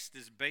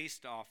text is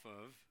based off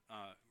of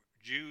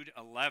Jude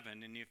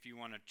 11, and if you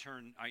want to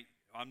turn,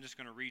 I'm just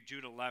going to read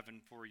Jude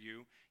 11 for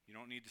you. You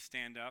don't need to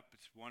stand up.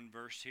 It's one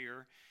verse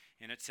here.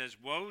 And it says,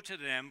 "Woe to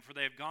them, for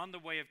they have gone the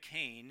way of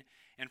Cain,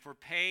 and for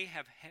pay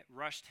have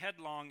rushed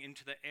headlong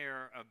into the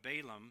error of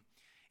Balaam,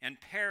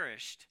 and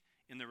perished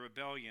in the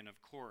rebellion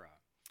of Korah."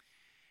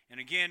 And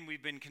again,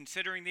 we've been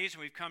considering these,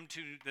 and we've come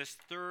to this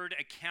third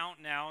account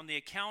now. And the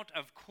account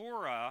of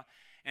Korah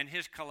and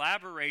his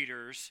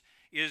collaborators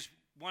is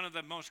one of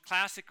the most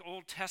classic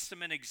Old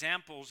Testament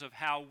examples of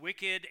how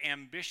wicked,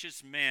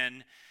 ambitious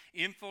men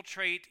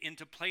infiltrate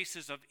into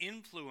places of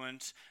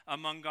influence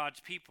among God's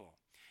people.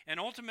 And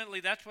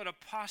ultimately, that's what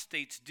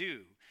apostates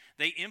do.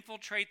 They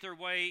infiltrate their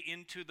way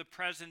into the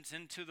presence,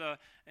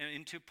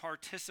 into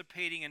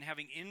participating and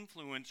having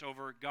influence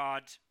over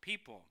God's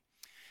people.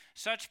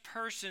 Such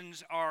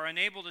persons are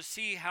unable to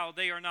see how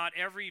they are not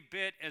every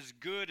bit as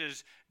good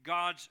as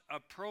God's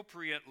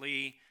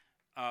appropriately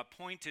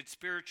appointed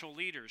spiritual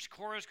leaders.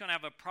 Korah's going to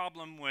have a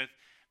problem with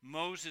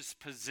Moses'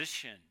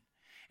 position.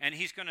 And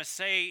he's going to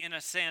say, in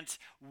a sense,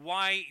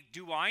 why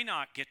do I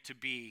not get to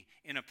be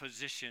in a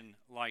position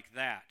like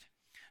that?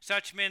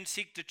 Such men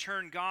seek to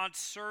turn God's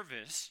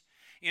service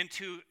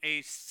into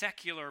a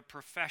secular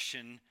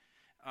profession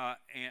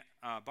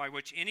by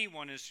which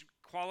anyone is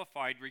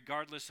qualified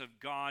regardless of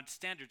God's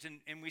standards.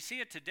 And we see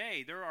it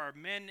today. There are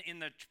men in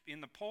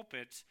the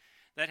pulpits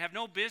that have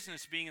no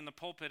business being in the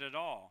pulpit at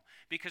all,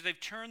 because they've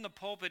turned the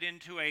pulpit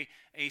into a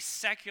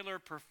secular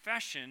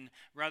profession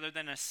rather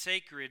than a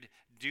sacred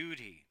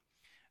duty.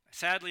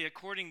 Sadly,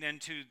 according then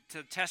to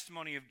the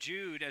testimony of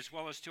Jude, as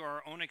well as to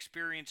our own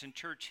experience in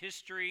church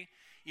history,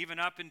 even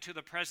up into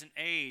the present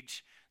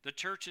age, the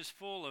church is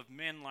full of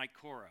men like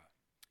Korah.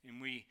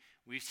 And we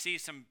see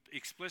some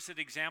explicit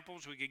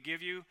examples we could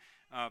give you,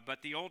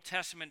 but the Old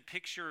Testament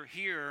picture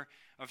here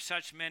of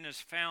such men is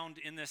found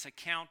in this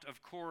account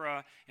of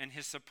Korah and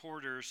his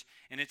supporters,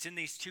 and it's in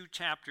these two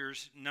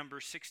chapters,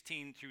 number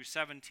 16 through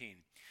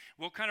 17.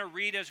 We'll kind of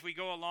read as we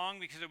go along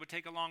because it would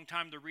take a long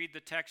time to read the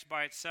text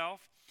by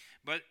itself,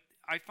 but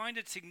I find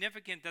it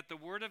significant that the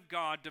Word of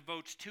God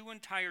devotes 2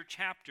 entire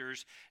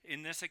chapters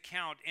in this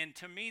account, and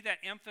to me that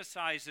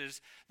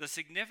emphasizes the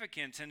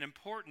significance and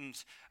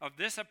importance of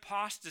this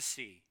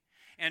apostasy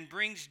and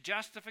brings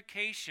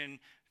justification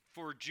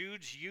for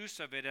Jude's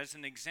use of it as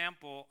an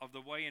example of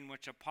the way in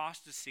which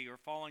apostasy or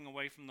falling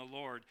away from the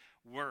Lord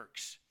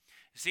works.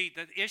 See,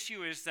 the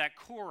issue is that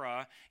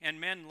Korah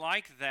and men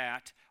like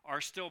that are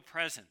still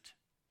present,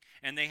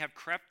 and they have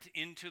crept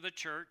into the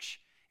church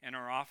and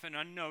are often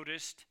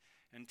unnoticed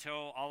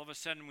until all of a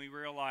sudden we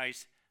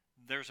realize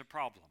there's a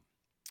problem.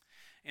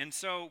 And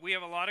so we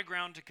have a lot of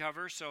ground to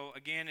cover. So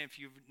again, if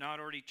you've not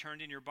already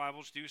turned in your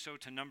Bibles, do so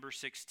to number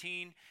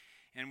 16.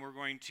 And we're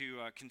going to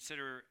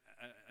consider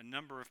a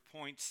number of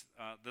points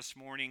this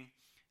morning.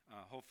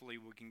 Hopefully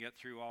we can get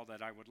through all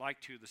that I would like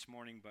to this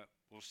morning, but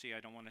we'll see. I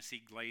don't want to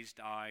see glazed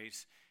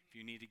eyes. If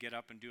you need to get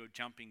up and do a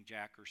jumping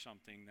jack or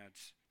something,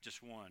 that's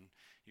just one.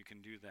 You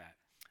can do that.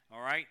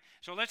 All right,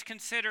 so let's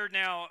consider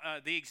now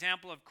the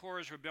example of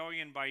Korah's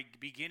rebellion by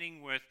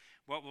beginning with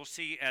what we'll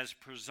see as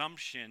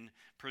presumption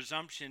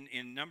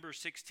in number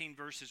 16,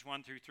 verses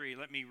 1 through 3.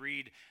 Let me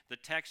read the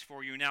text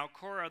for you. Now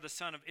Korah, the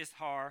son of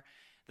Ithar,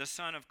 the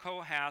son of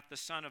Kohath, the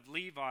son of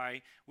Levi,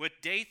 with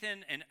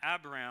Dathan and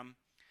Abiram,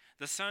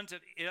 the sons of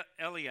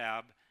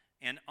Eliab,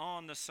 and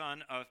On, the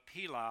son of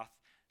Pelath,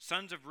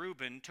 sons of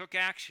Reuben, took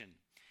action.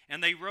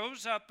 And they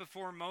rose up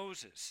before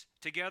Moses,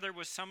 together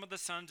with some of the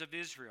sons of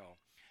Israel,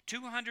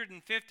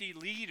 250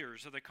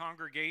 leaders of the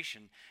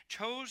congregation,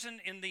 chosen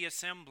in the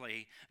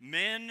assembly,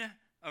 men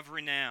of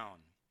renown.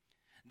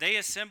 They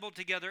assembled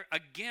together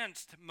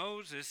against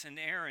Moses and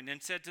Aaron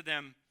and said to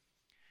them,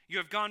 "You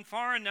have gone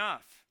far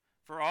enough,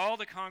 for all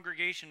the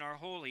congregation are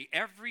holy,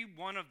 every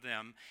one of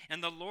them,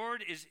 and the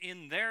Lord is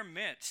in their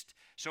midst.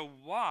 So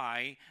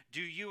why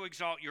do you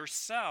exalt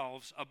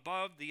yourselves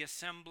above the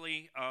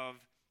assembly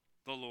of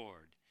the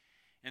Lord?"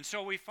 And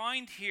so we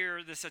find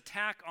here this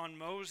attack on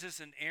Moses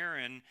and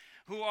Aaron,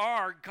 who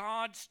are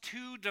God's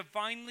 2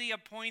 divinely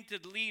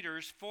appointed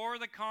leaders for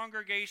the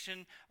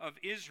congregation of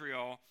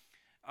Israel,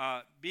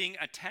 being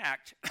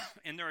attacked.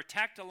 And they're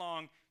attacked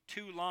along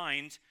 2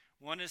 lines.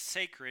 One is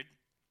sacred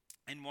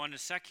and one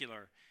is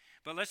secular.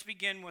 But let's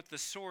begin with the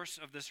source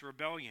of this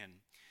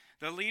rebellion.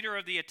 The leader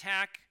of the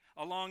attack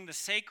along the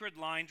sacred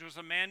lines was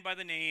a man by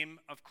the name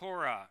of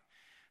Korah,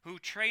 who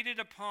traded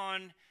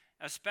upon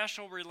a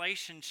special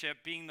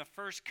relationship, being the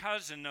first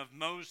cousin of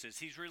Moses.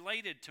 He's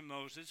related to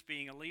Moses,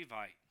 being a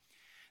Levite.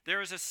 There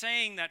is a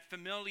saying that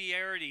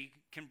familiarity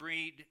can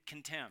breed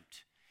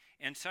contempt,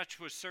 and such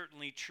was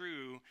certainly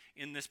true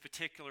in this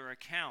particular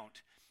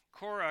account.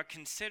 Korah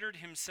considered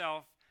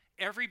himself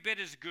every bit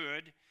as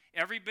good,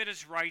 every bit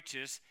as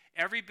righteous,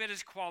 every bit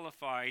as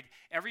qualified,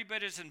 every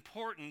bit as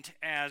important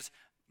as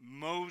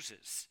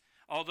Moses.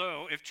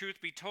 Although, if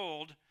truth be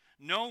told,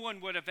 no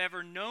one would have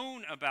ever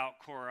known about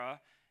Korah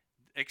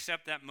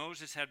except that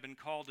Moses had been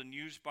called and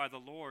used by the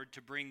Lord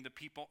to bring the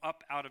people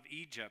up out of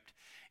Egypt.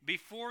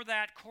 Before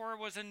that, Korah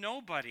was a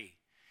nobody.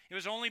 It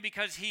was only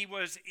because he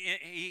was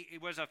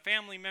a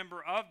family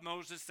member of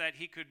Moses that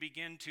he could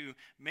begin to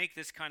make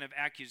this kind of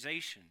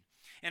accusation.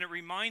 And it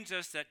reminds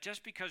us that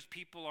just because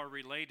people are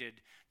related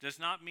does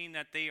not mean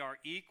that they are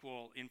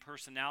equal in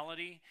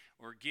personality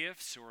or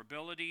gifts or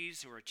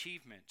abilities or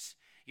achievements.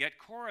 Yet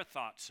Korah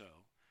thought so.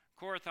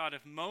 Korah thought,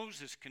 if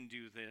Moses can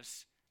do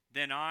this,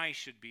 then I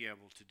should be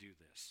able to do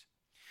this.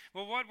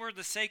 Well, what were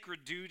the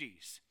sacred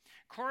duties?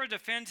 Korah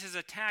defends his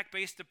attack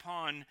based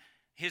upon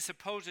his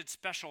supposed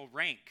special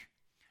rank.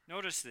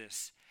 Notice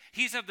this.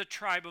 He's of the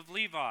tribe of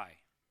Levi.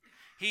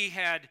 He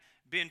had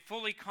been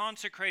fully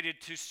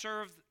consecrated to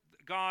serve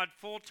God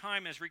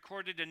full-time, as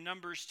recorded in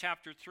Numbers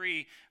chapter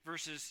 3,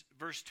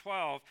 verse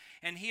 12.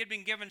 And he had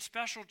been given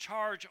special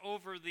charge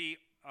over the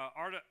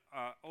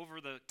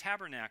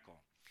tabernacle.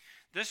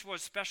 This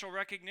was special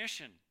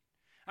recognition.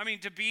 I mean,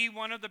 to be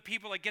one of the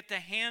people that get to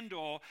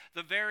handle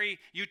the very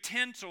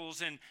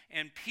utensils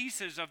and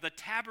pieces of the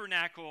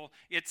tabernacle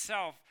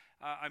itself,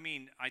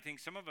 I think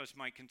some of us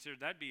might consider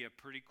that be a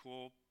pretty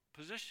cool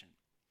position.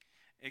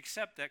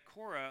 Except that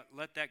Korah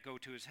let that go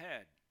to his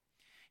head.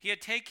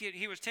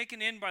 He was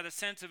taken in by the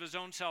sense of his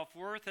own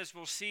self-worth, as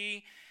we'll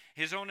see,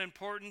 his own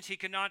importance. He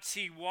could not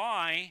see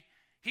why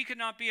he could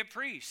not be a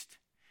priest.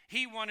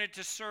 He wanted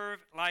to serve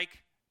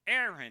like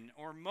Aaron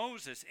or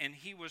Moses, and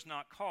he was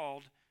not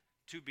called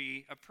to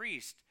be a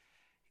priest.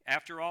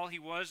 After all, he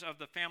was of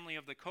the family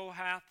of the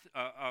Kohath,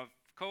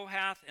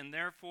 and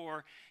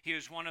therefore he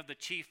was one of the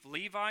chief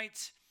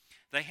Levites.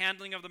 The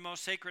handling of the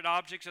most sacred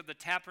objects of the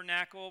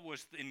tabernacle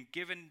was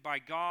given by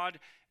God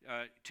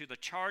to the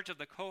charge of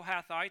the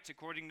Kohathites,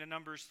 according to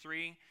Numbers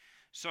 3.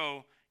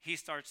 So he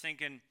starts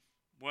thinking,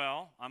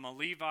 well, I'm a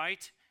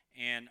Levite,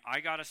 and I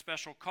got a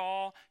special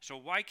call, so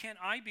why can't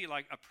I be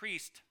like a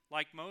priest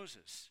like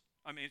Moses?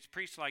 It's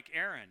priest like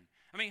Aaron.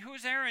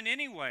 Who's Aaron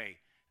anyway?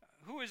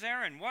 Who is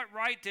Aaron? What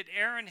right did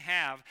Aaron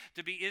have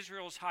to be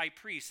Israel's high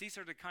priest? These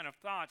are the kind of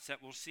thoughts that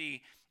we'll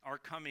see are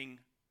coming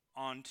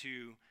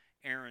onto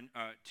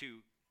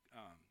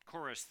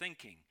Korah's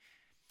thinking.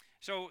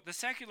 So the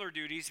secular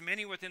duties,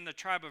 many within the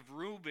tribe of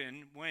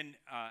Reuben,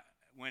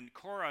 when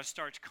Korah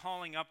starts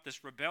calling up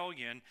this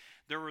rebellion,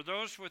 there were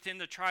those within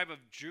the tribe of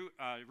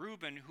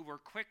Reuben who were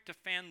quick to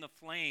fan the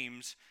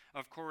flames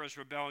of Korah's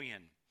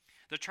rebellion.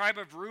 The tribe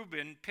of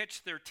Reuben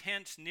pitched their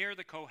tents near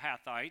the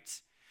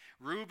Kohathites.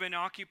 Reuben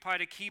occupied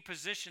a key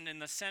position in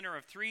the center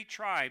of three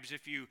tribes.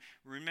 If you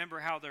remember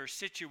how they're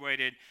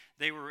situated,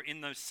 they were in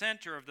the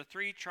center of the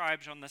three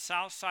tribes on the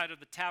south side of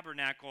the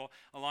tabernacle,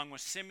 along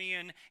with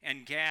Simeon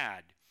and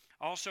Gad.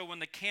 Also, when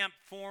the camp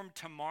formed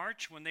to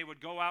march, when they would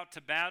go out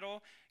to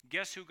battle,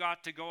 guess who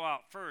got to go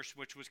out first,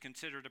 which was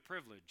considered a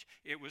privilege?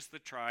 It was the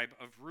tribe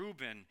of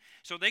Reuben.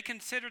 So they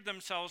considered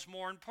themselves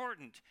more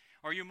important.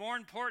 Are you more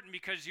important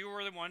because you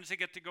were the ones that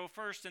get to go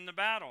first in the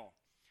battle?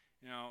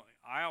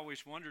 I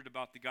always wondered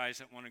about the guys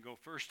that want to go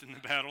first in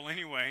the battle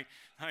anyway.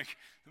 Like,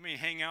 let me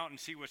hang out and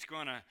see what's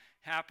going to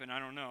happen. I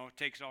don't know. It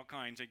takes all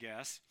kinds, I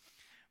guess.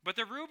 But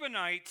the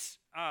Reubenites,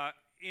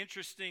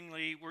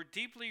 interestingly, were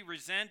deeply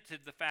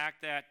resented the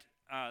fact that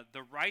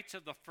the rights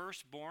of the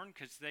firstborn,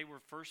 because they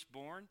were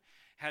firstborn,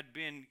 had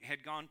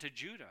gone to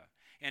Judah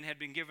and had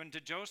been given to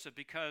Joseph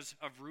because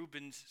of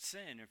Reuben's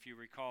sin, if you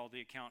recall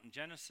the account in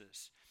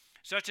Genesis.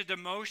 Such a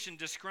demotion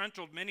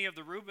disgruntled many of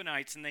the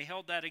Reubenites, and they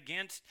held that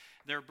against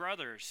their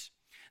brothers.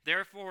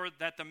 Therefore,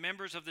 that the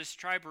members of this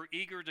tribe were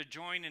eager to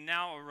join in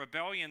now a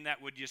rebellion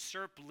that would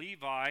usurp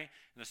Levi,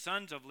 the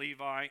sons of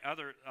Levi,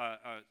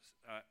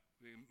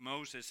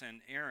 Moses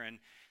and Aaron.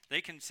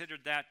 They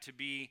considered that to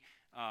be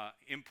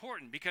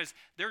important because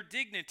their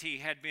dignity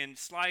had been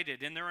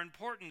slighted and their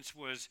importance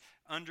was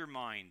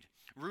undermined.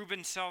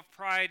 Reuben's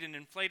self-pride and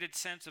inflated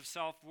sense of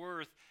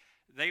self-worth,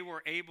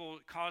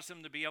 caused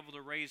them to be able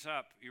to raise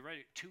up, you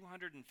ready?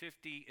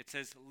 250, it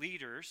says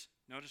leaders.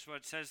 Notice what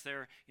it says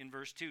there in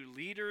verse 2.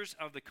 Leaders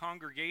of the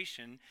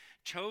congregation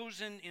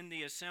chosen in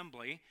the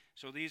assembly.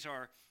 So these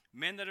are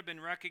men that have been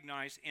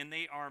recognized, and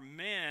they are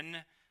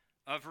men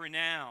of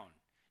renown.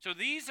 So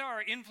these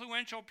are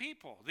influential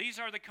people. These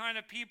are the kind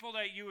of people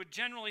that you would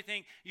generally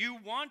think you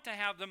want to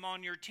have them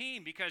on your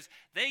team because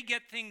they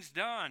get things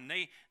done.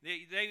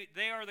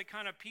 They are the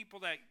kind of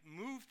people that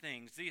move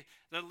things.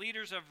 The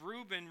leaders of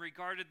Reuben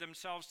regarded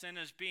themselves then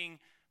as being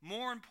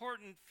more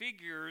important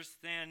figures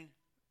than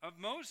of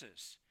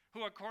Moses,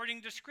 who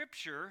according to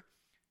Scripture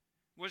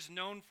was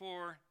known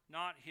for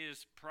not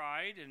his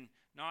pride and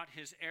not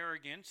his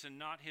arrogance and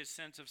not his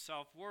sense of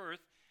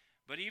self-worth.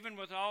 But even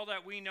with all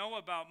that we know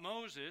about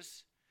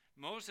Moses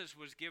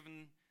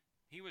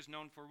was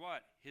known for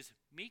what? His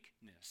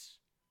meekness,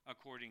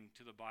 according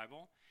to the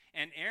Bible.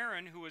 And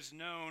Aaron, who was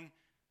known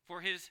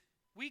for his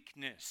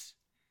weakness.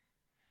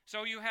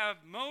 So you have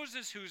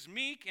Moses who's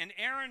meek and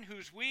Aaron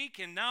who's weak,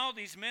 and now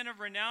these men of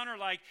renown are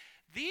like,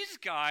 these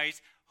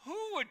guys, who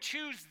would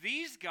choose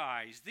these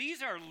guys?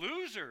 These are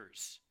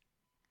losers.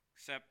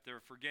 Except they're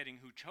forgetting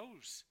who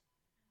chose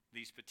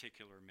these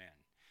particular men.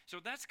 So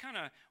that's kind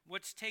of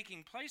what's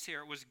taking place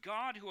here. It was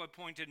God who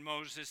appointed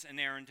Moses and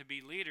Aaron to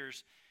be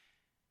leaders.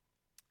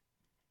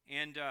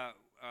 And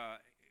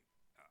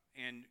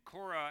and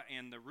Korah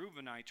and the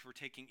Reubenites were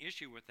taking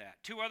issue with that.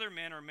 Two other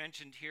men are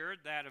mentioned here,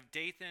 that of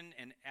Dathan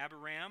and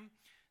Abiram.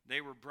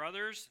 They were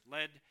brothers.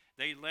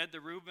 They led the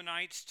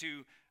Reubenites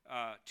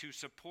to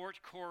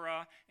support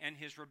Korah and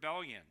his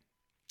rebellion.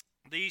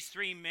 These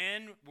three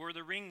men were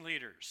the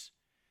ringleaders.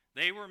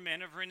 They were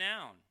men of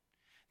renown.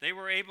 They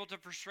were able to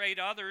persuade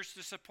others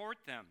to support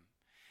them.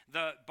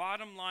 The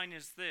bottom line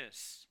is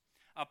this: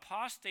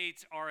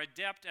 apostates are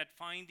adept at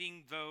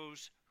finding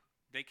those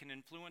they can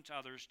influence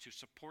others to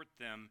support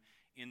them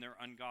in their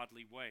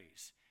ungodly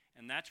ways.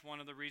 And that's one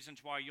of the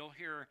reasons why you'll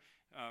hear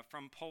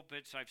from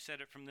pulpits, I've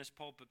said it from this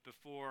pulpit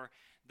before,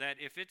 that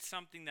if it's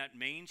something that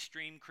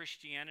mainstream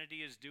Christianity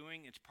is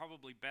doing, it's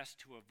probably best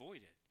to avoid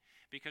it.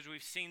 Because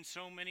we've seen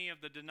so many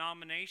of the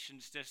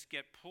denominations just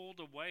get pulled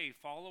away,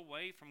 fall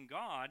away from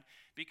God,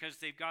 because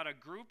they've got a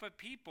group of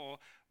people,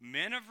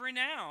 men of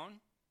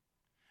renown,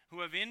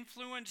 who have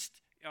influenced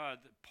the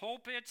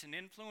pulpits and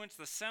influenced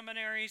the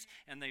seminaries,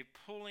 and they're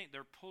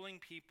pulling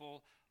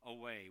people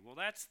away. Well,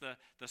 that's the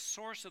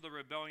source of the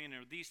rebellion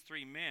of these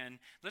three men.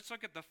 Let's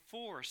look at the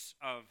force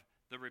of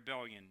the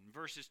rebellion,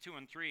 verses 2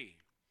 and 3.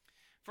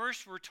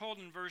 First, we're told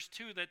in verse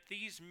 2 that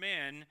these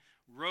men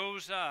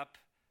rose up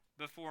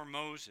before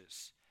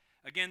Moses.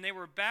 Again, they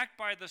were backed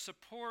by the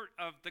support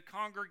of the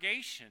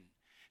congregation.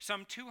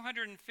 Some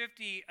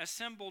 250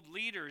 assembled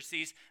leaders,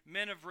 these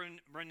men of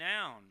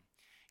renown.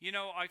 You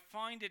know, I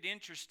find it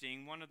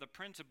interesting, one of the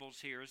principles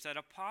here is that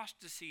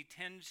apostasy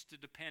tends to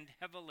depend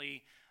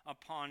heavily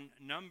upon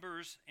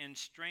numbers and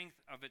strength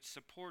of its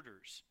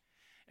supporters.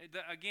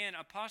 Again,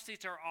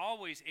 apostates are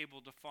always able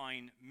to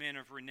find men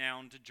of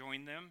renown to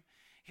join them.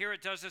 Here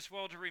it does us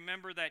well to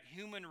remember that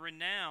human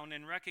renown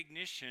and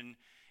recognition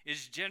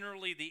is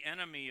generally the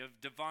enemy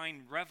of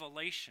divine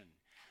revelation.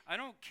 I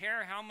don't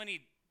care how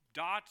many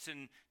dots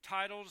and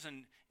titles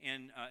and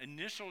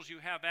initials you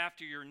have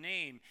after your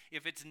name.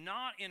 If it's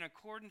not in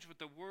accordance with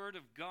the Word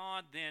of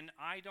God, then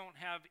I don't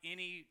have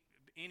any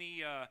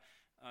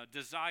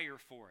desire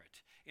for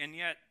it. And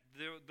yet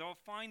they'll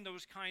find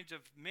those kinds of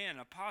men.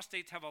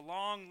 Apostates have a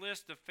long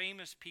list of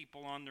famous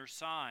people on their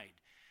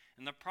side.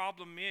 And the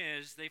problem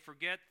is they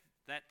forget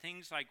that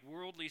things like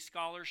worldly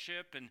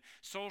scholarship and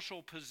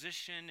social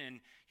position and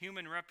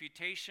human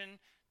reputation,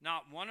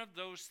 not one of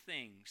those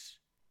things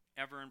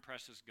ever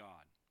impresses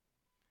God.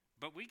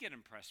 But we get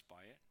impressed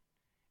by it.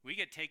 We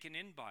get taken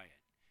in by it.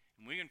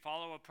 And we can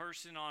follow a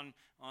person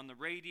on the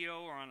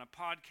radio or on a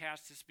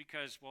podcast just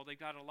because, well, they've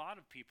got a lot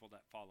of people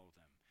that follow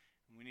them.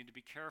 And we need to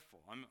be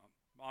careful. I'm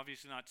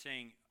obviously not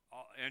saying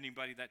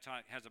anybody that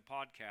has a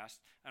podcast.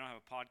 I don't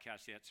have a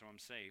podcast yet, so I'm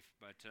safe.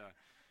 But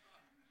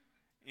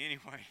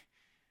anyway,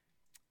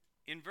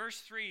 in verse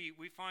 3,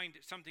 we find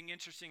something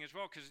interesting as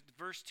well, because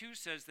verse 2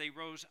 says they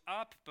rose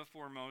up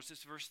before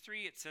Moses. Verse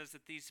 3, it says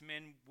that these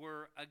men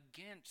were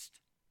against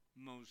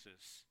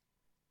Moses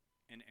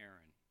and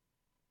Aaron.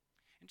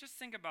 And just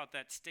think about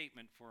that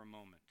statement for a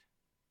moment.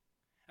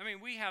 I mean,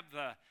 we have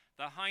the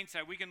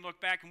hindsight. We can look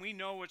back and we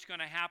know what's going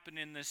to happen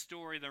in this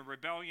story, the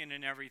rebellion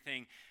and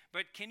everything.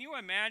 But can you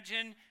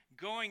imagine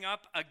going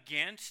up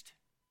against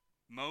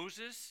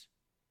Moses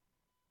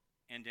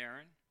and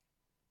Aaron?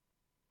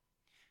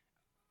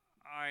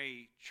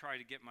 I try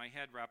to get my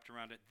head wrapped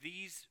around it.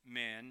 These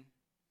men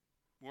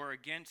were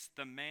against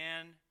the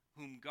man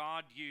whom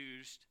God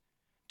used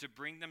to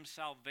bring them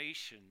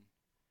salvation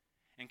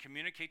and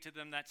communicate to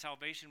them that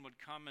salvation would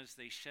come as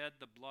they shed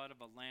the blood of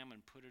a lamb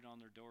and put it on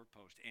their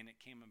doorpost, and it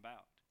came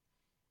about.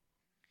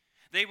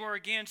 They were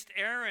against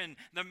Aaron,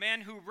 the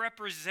man who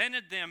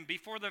represented them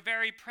before the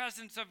very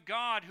presence of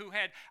God, who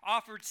had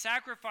offered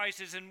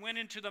sacrifices and went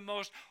into the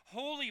most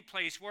holy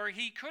place where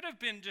he could have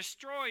been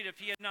destroyed if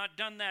he had not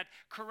done that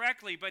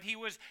correctly, but he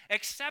was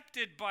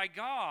accepted by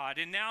God,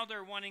 and now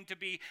they're wanting to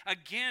be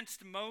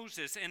against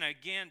Moses and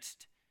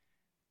against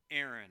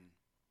Aaron.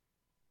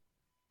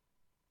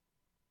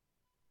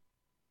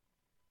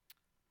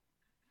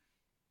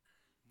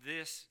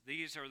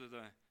 These are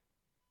the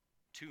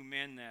two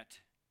men that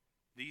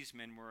these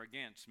men were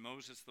against,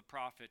 Moses the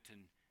prophet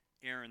and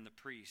Aaron the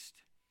priest.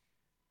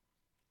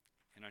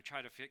 And I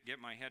try to get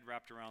my head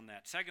wrapped around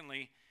that.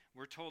 Secondly,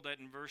 we're told that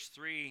in verse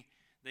 3,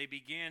 they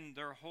begin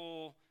their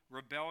whole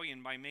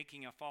rebellion by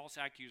making a false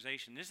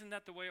accusation. Isn't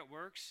that the way it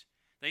works?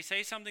 They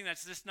say something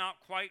that's just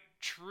not quite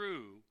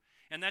true,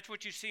 and that's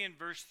what you see in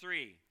verse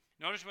 3.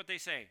 Notice what they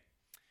say.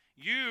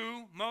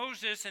 You,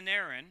 Moses and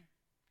Aaron,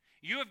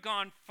 you have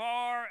gone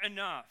far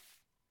enough.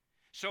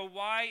 So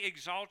why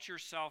exalt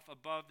yourself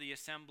above the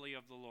assembly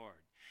of the Lord?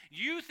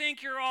 You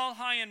think you're all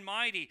high and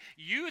mighty.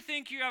 You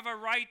think you have a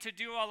right to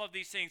do all of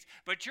these things,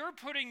 but you're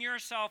putting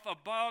yourself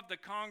above the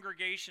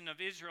congregation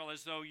of Israel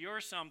as though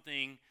you're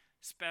something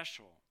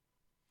special.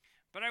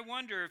 But I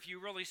wonder if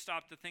you really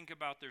stop to think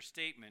about their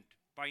statement,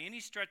 by any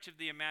stretch of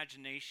the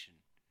imagination,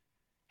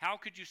 how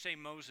could you say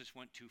Moses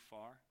went too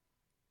far?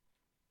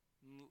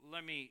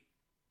 Let me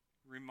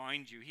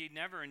remind you, he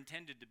never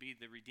intended to be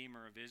the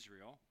Redeemer of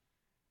Israel.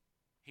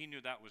 He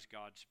knew that was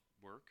God's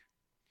work.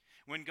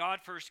 When God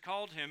first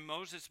called him,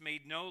 Moses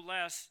made no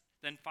less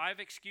than 5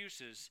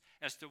 excuses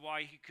as to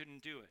why he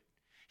couldn't do it.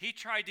 He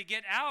tried to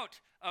get out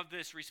of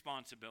this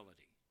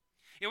responsibility.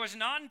 It was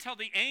not until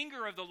the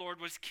anger of the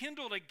Lord was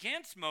kindled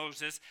against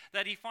Moses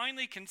that he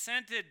finally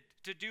consented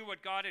to do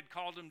what God had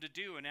called him to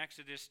do in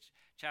Exodus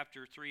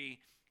chapter 3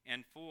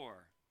 and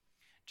 4.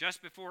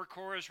 Just before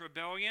Korah's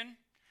rebellion,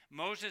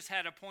 Moses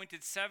had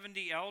appointed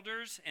 70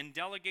 elders and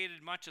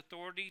delegated much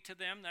authority to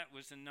them. That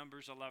was in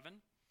Numbers 11.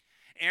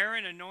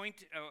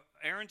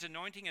 Aaron's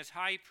anointing as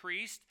high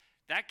priest,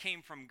 that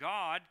came from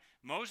God.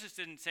 Moses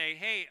didn't say,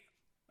 hey,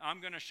 I'm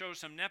going to show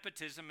some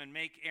nepotism and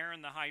make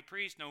Aaron the high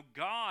priest. No,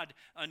 God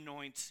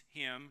anoints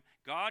him.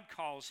 God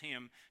calls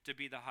him to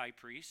be the high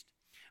priest.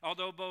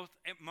 Although both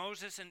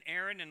Moses and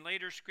Aaron in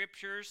later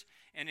scriptures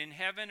and in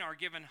heaven are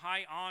given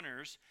high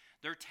honors,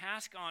 their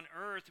task on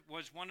earth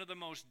was one of the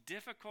most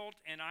difficult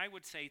and I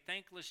would say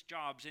thankless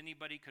jobs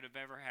anybody could have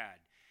ever had.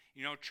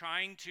 You know,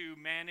 trying to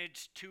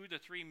manage 2 to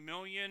 3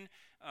 million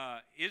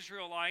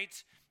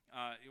Israelites.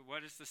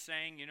 What is the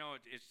saying? You know,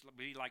 it's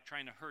like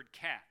trying to herd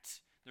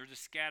cats. They're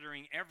just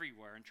scattering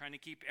everywhere and trying to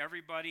keep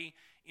everybody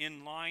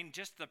in line.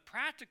 Just the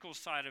practical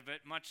side of it,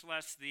 much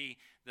less the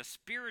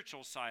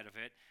spiritual side of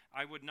it,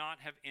 I would not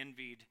have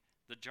envied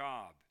the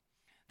job.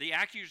 The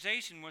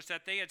accusation was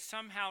that they had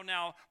somehow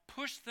now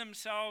pushed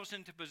themselves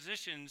into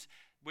positions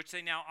which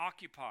they now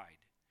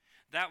occupied.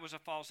 That was a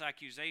false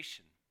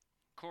accusation.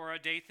 Korah,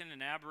 Dathan,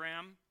 and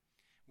Abiram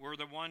were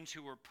the ones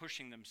who were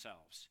pushing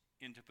themselves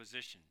into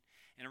position.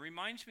 And it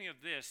reminds me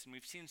of this, and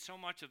we've seen so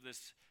much of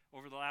this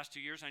over the last 2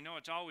 years. I know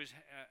it's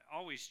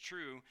always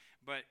true,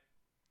 but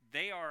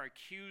they are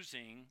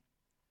accusing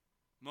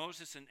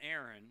Moses and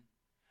Aaron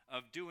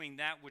of doing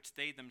that which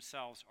they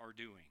themselves are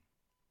doing.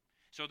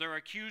 So they're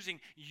accusing,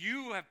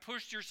 you have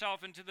pushed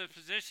yourself into the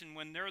position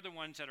when they're the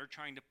ones that are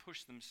trying to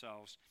push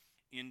themselves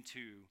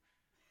into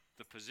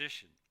the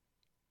position.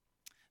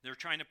 They're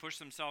trying to push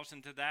themselves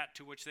into that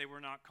to which they were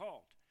not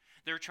called.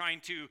 They're trying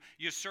to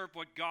usurp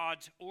what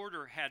God's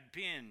order had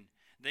been.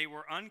 They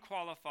were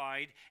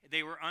unqualified.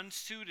 They were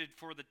unsuited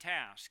for the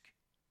task.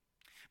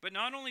 But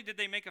not only did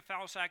they make a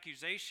false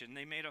accusation,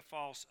 they made a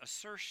false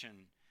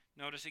assertion.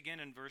 Notice again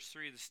in verse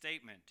 3 of the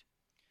statement.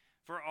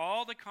 For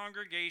all the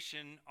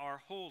congregation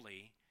are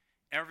holy,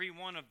 every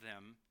one of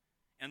them,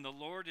 and the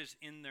Lord is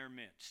in their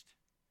midst.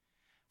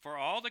 For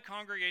all the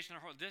congregation are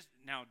holy.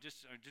 I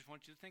just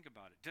want you to think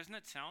about it. Doesn't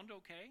it sound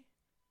okay?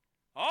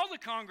 All the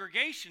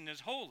congregation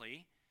is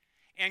holy.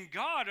 And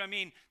God,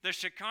 the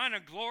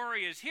Shekinah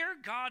glory is here.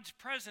 God's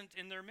present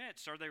in their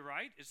midst. Are they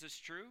right? Is this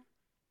true?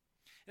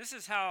 This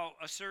is how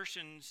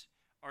assertions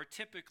are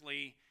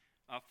typically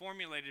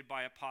formulated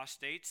by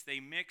apostates. They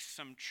mix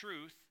some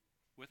truth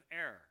with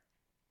error.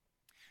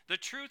 The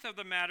truth of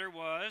the matter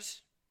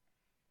was,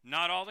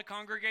 not all the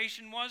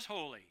congregation was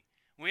holy.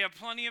 We have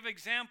plenty of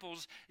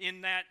examples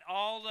in that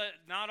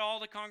not all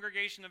the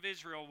congregation of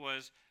Israel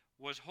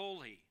was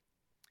holy.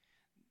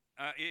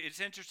 It's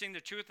interesting,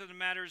 the truth of the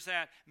matter is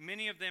that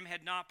many of them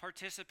had not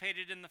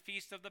participated in the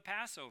feast of the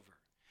Passover.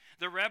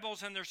 The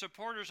rebels and their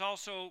supporters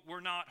also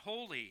were not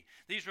holy.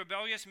 These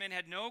rebellious men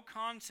had no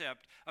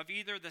concept of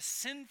either the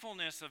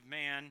sinfulness of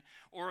man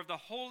or of the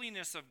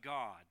holiness of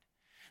God.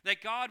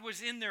 That God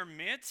was in their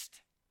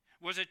midst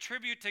was a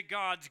tribute to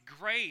God's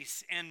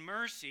grace and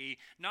mercy,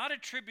 not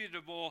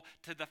attributable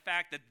to the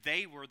fact that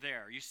they were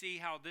there. You see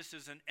how this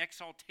is an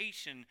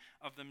exaltation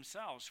of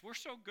themselves. We're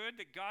so good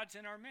that God's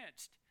in our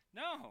midst.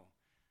 No,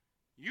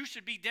 you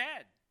should be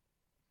dead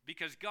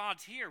because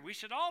God's here. We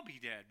should all be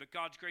dead, but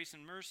God's grace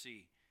and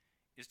mercy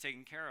is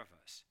taking care of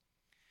us.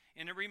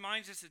 And it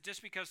reminds us that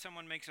just because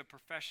someone makes a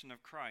profession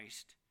of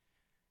Christ,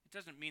 it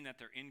doesn't mean that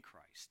they're in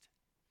Christ.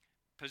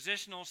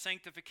 Positional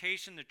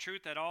sanctification, the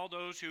truth that all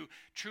those who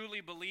truly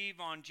believe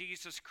on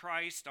Jesus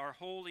Christ are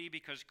holy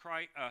because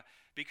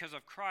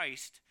of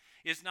Christ,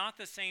 is not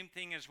the same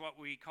thing as what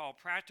we call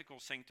practical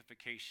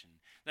sanctification.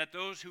 That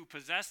those who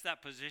possess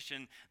that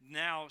position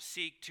now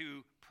seek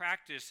to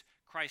practice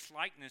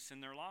Christ-likeness in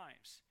their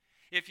lives.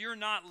 If you're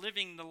not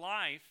living the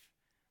life,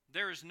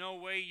 there is no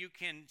way you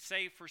can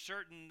say for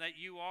certain that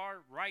you are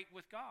right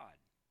with God.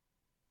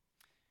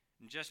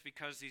 And just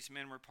because these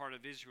men were part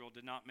of Israel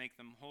did not make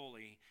them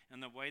holy,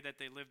 and the way that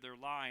they lived their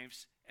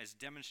lives, as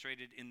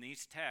demonstrated in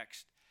these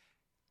texts,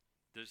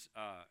 this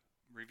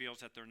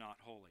reveals that they're not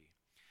holy.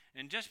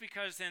 And just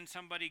because then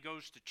somebody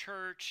goes to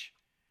church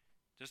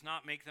does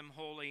not make them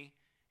holy,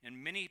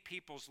 and many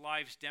people's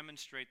lives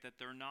demonstrate that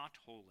they're not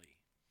holy.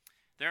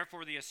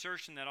 Therefore, the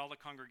assertion that all the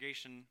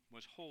congregation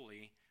was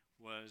holy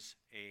was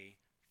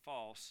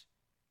false.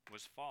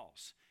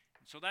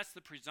 And so that's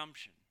the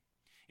presumption.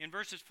 In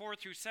verses 4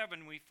 through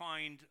 7, we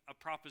find a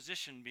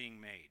proposition being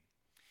made.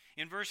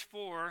 In verse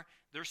 4,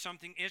 there's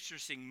something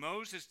interesting.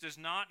 Moses does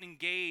not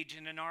engage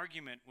in an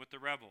argument with the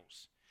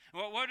rebels.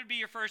 Well, what would be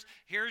your first?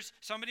 Here's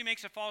somebody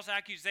makes a false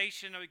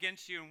accusation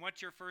against you, and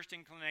what's your first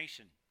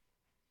inclination?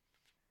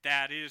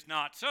 That is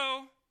not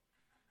so.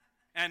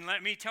 And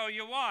let me tell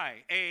you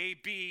why. A,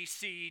 B,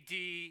 C,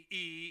 D,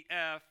 E,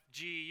 F,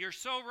 G. You're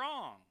so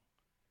wrong.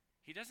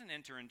 He doesn't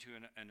enter into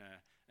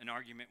an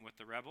argument with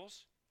the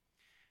rebels.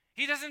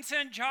 He doesn't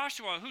send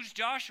Joshua. Who's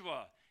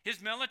Joshua?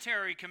 His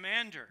military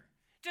commander.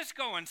 Just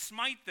go and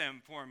smite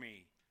them for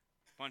me.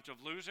 Bunch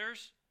of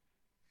losers.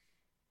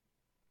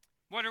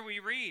 What do we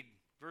read?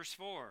 Verse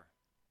 4.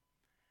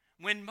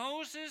 When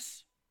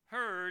Moses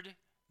heard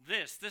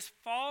this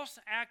false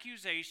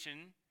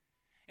accusation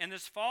and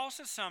this false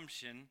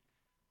assumption,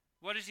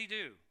 what does he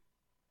do?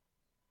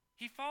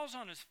 He falls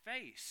on his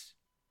face.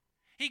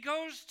 He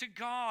goes to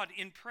God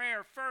in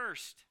prayer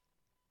first.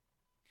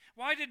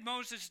 Why did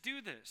Moses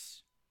do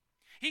this?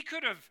 He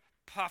could have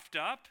puffed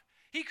up.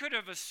 He could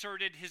have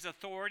asserted his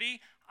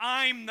authority.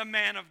 I'm the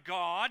man of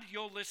God.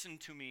 You'll listen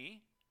to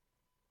me.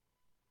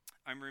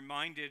 I'm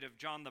reminded of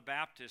John the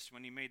Baptist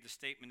when he made the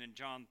statement in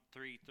John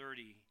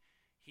 3:30.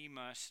 He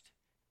must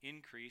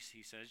increase,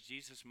 he says.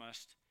 Jesus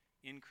must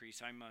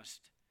increase. I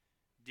must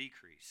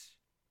decrease.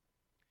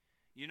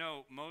 You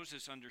know,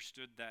 Moses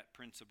understood that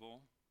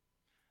principle.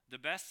 The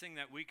best thing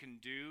that we can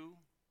do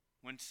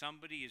when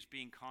somebody is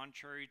being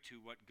contrary to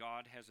what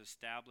God has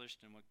established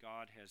and what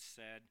God has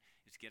said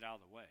is get out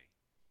of the way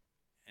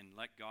and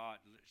let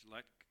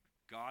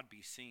God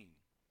be seen.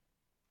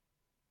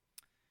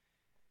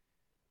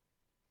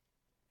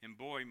 And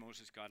boy,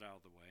 Moses got out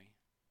of the way.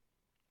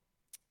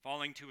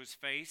 Falling to his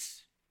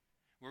face,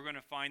 we're going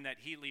to find that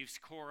he leaves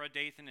Korah,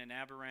 Dathan, and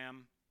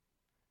Abiram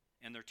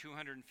and their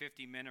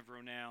 250 men of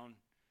renown,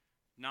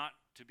 not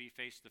to be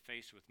face to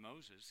face with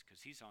Moses,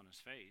 because he's on his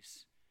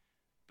face,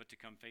 but to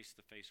come face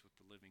to face with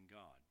the living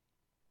God.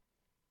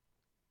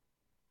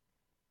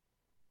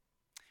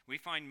 We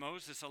find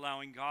Moses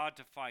allowing God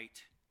to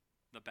fight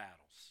the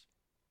battles.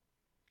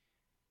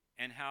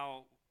 And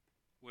how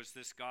was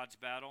this God's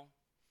battle?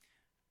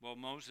 Well,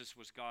 Moses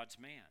was God's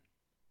man.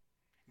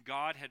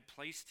 God had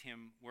placed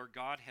him where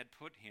God had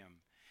put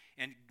him.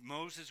 And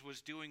Moses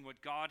was doing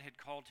what God had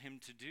called him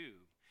to do.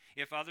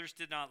 If others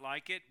did not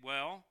like it,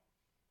 well,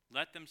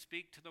 let them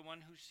speak to the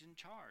one who's in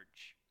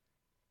charge.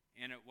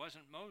 And it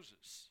wasn't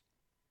Moses.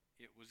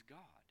 It was God.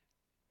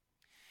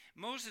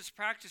 Moses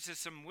practices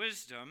some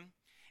wisdom,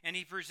 and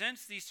he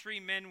presents these three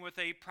men with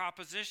a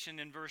proposition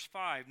in verse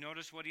 5.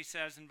 Notice what he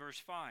says in verse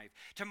 5.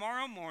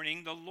 Tomorrow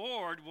morning the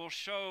Lord will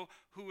show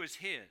who is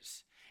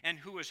his and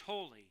who is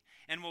holy,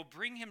 and will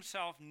bring him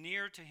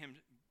near to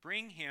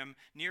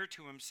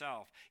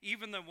himself.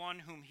 Even the one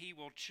whom he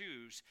will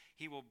choose,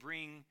 he will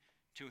bring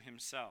to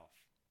himself.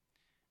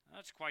 Now,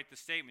 that's quite the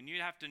statement. You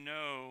have to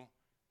know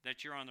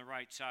that you're on the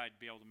right side to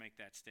be able to make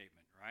that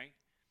statement, right?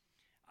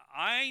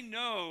 I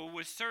know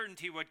with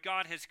certainty what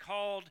God has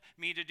called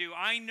me to do.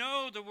 I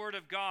know the Word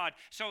of God.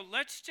 So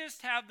let's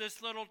just have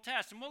this little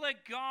test, and we'll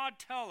let God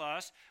tell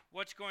us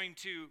what's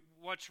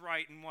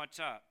right and what's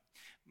up.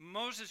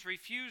 Moses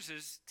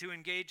refuses to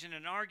engage in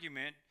an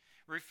argument,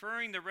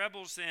 referring the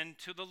rebels then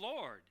to the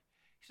Lord.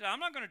 He said, I'm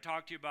not going to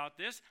talk to you about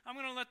this. I'm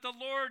going to let the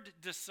Lord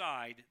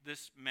decide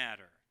this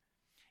matter.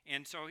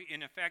 And so,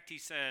 in effect, he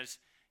says,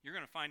 you're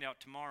going to find out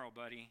tomorrow,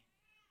 buddy,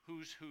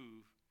 who's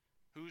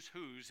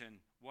whose, and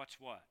what's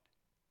what.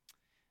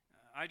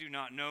 I do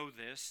not know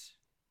this.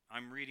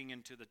 I'm reading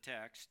into the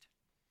text.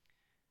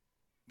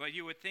 But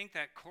you would think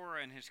that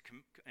Korah and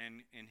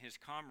his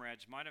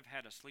comrades might have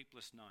had a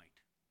sleepless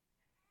night,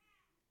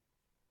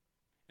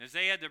 as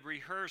they had to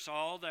rehearse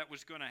all that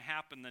was going to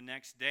happen the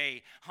next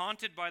day,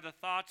 haunted by the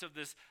thoughts of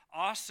this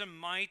awesome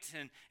might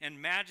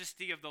and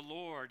majesty of the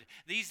Lord.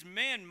 These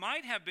men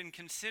might have been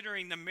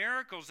considering the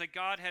miracles that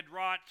God had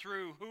wrought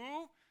through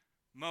who?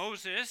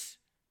 Moses.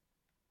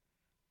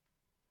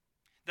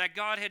 That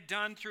God had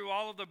done through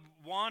all of the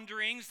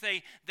wanderings.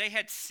 They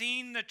had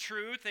seen the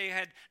truth. They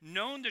had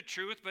known the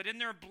truth, but in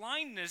their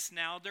blindness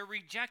now, they're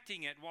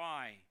rejecting it.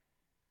 Why?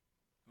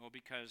 Well,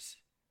 because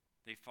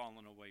they've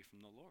fallen away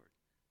from the Lord.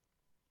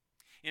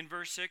 In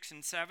verse 6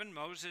 and 7,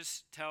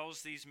 Moses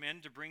tells these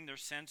men to bring their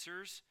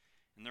censers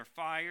and their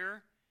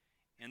fire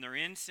and their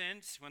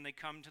incense when they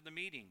come to the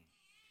meeting.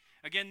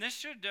 Again, this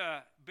should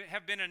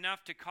have been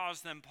enough to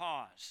cause them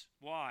pause.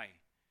 Why?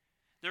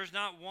 There's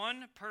not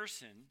one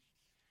person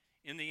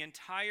in the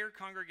entire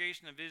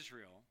congregation of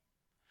Israel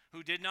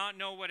who did not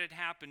know what had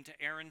happened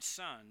to Aaron's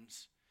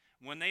sons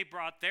when they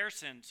brought their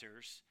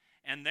censers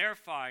and their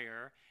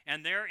fire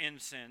and their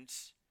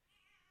incense.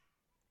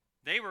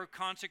 They were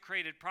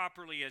consecrated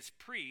properly as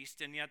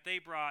priests, and yet they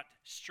brought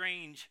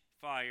strange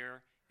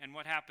fire, and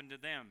what happened to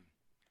them?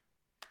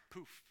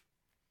 Poof,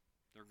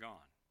 they're gone.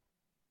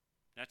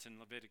 That's in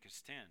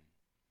Leviticus 10.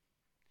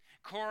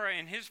 Korah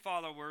and his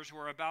followers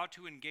were about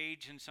to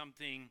engage in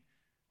something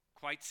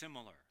quite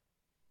similar.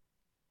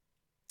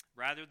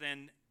 Rather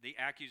than the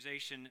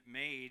accusation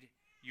made,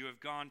 you have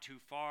gone too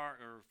far,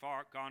 or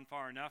gone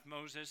far enough,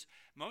 Moses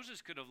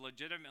could have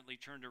legitimately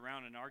turned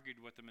around and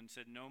argued with them and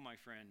said, no, my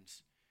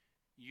friends,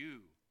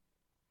 you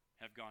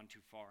have gone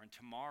too far, and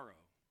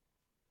tomorrow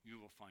you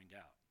will find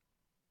out.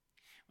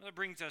 Well, that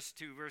brings us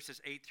to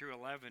verses 8 through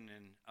 11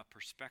 and a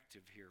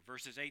perspective here.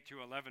 Verses 8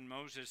 through 11,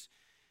 Moses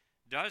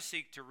does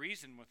seek to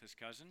reason with his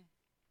cousin.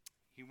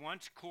 He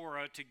wants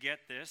Korah to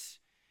get this.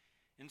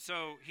 And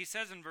so he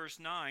says in verse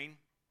 9,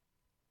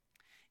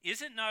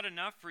 is it not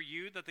enough for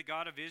you that the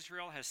God of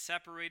Israel has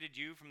separated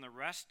you from the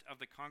rest of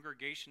the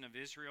congregation of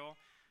Israel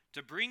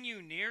to bring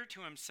you near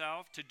to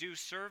himself, to do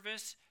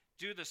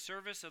the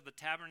service of the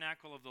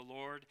tabernacle of the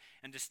Lord,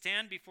 and to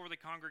stand before the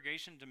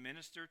congregation to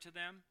minister to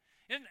them.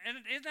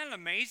 Isn't that an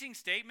amazing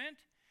statement?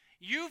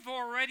 You've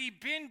already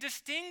been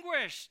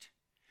distinguished.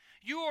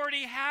 You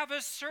already have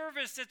a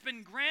service that's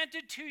been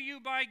granted to you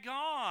by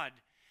God.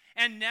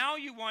 And now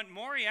you want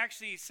more. He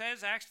actually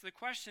asks the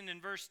question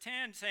in verse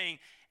 10, saying,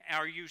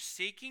 are you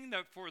seeking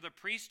for the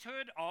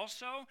priesthood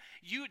also?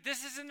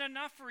 This isn't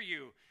enough for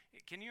you.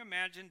 Can you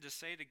imagine to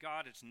say to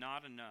God, it's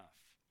not enough?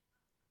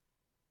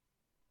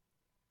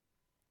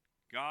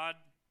 God,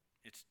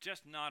 it's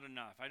just not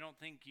enough. I don't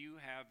think you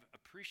have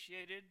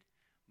appreciated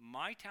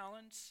my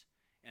talents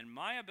and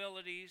my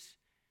abilities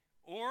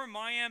or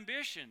my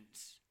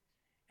ambitions,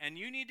 and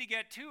you need to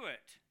get to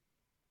it.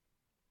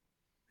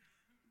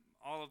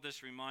 All of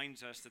this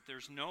reminds us that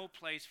there's no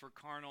place for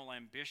carnal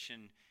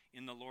ambition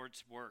in the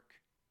Lord's work.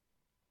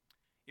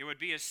 It would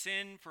be a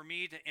sin for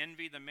me to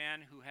envy the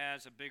man who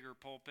has a bigger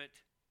pulpit.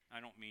 I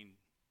don't mean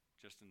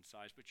just in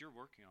size, but you're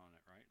working on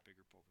it, right?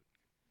 Bigger pulpit.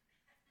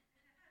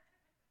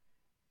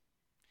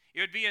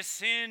 It would be a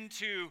sin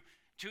to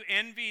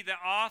envy the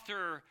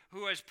author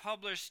who has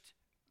published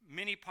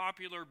many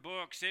popular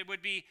books. It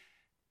would be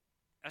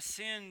a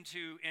sin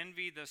to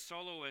envy the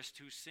soloist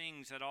who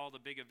sings at all the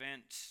big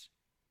events.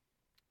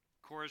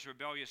 Korah's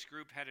rebellious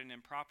group had an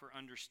improper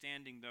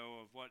understanding, though,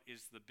 of what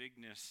is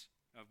bigness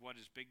and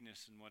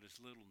what is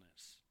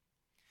littleness.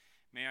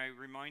 May I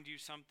remind you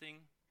something?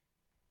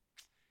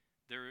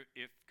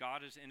 If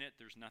God is in it,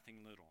 there's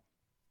nothing little.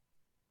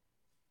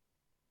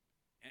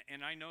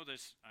 And I know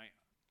this, I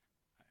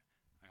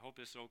hope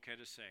this is okay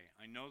to say.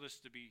 I know this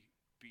to be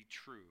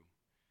true.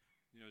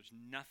 There's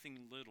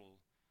nothing little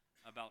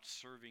about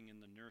serving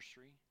in the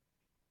nursery.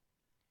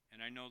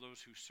 And I know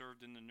those who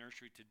served in the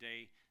nursery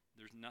today,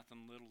 there's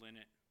nothing little in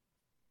it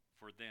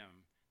for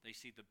them. They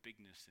see the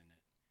bigness in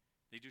it.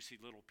 They do see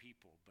little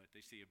people, but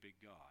they see a big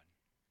God.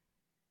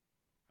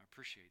 I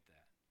appreciate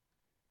that.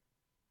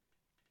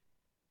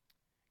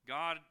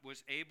 God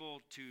was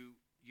able to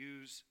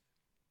use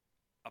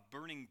a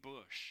burning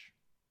bush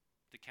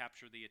to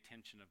capture the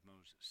attention of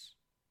Moses.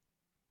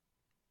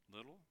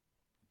 Little?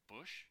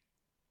 Bush?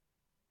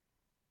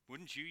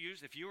 Wouldn't you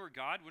if you were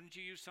God, wouldn't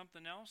you use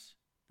something else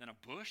than a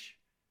bush?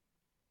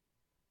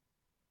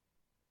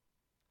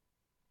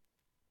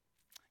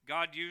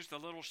 God used a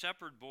little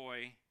shepherd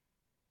boy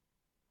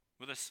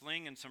with a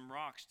sling and some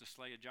rocks to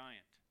slay a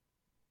giant.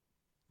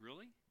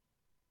 Really?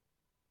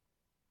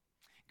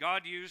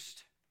 God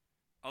used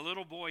a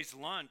little boy's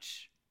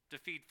lunch to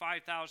feed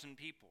 5,000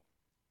 people.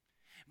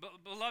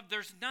 But beloved,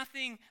 there's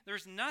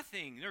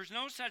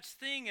no such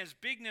thing as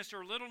bigness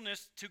or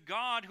littleness to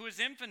God who is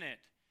infinite.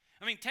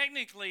 I mean,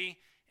 technically,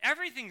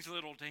 everything's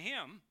little to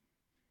him,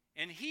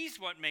 and he's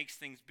what makes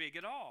things big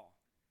at all.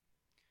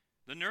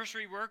 The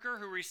nursery worker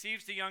who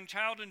receives the young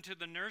child into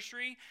the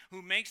nursery,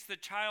 who makes the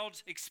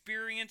child's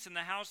experience in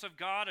the house of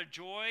God a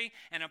joy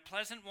and a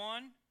pleasant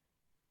one,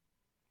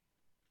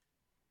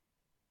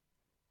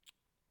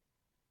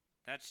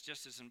 that's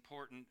just as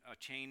important a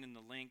chain in the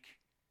link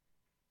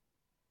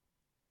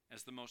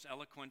as the most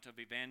eloquent of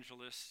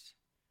evangelists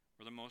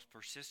or the most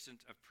persistent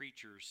of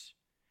preachers,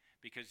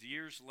 because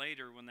years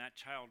later when that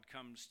child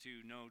comes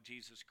to know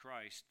Jesus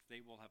Christ,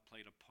 they will have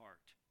played a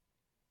part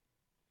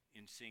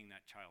in seeing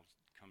that child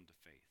come to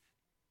faith.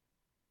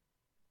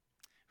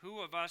 Who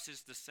of us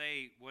is to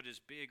say what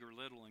is big or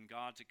little in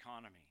God's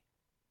economy?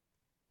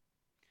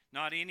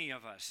 Not any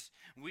of us.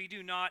 We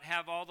do not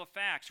have all the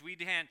facts. We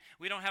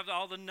don't have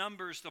all the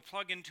numbers to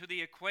plug into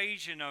the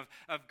equation of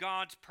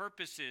God's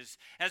purposes.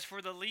 As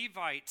for the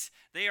Levites,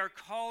 they are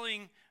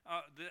calling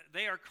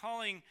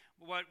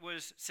what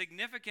was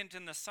significant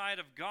in the sight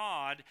of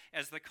God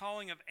as the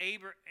calling of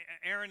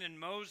Aaron and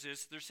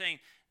Moses. They're saying,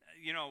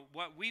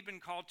 what we've been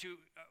called to,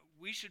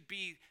 we should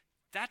be,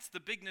 that's the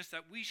bigness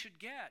that we should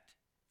get.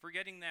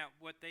 Forgetting that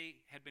what they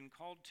had been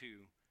called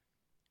to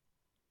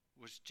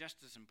was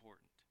just as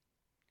important.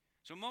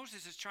 So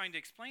Moses is trying to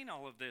explain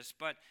all of this,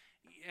 but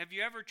have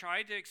you ever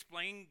tried to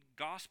explain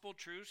gospel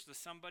truths to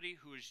somebody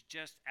who is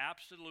just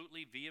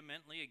absolutely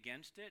vehemently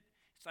against it?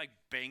 It's like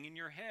banging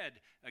your head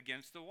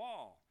against the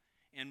wall.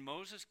 And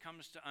Moses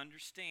comes to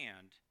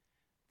understand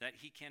that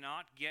he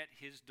cannot get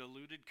his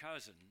deluded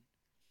cousin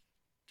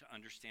to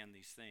understand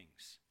these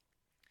things.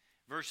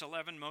 Verse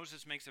 11,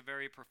 Moses makes a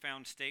very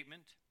profound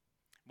statement.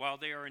 While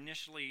they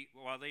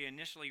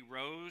initially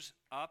rose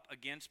up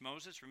against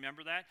Moses,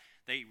 remember that?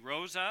 They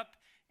rose up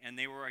and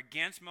they were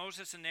against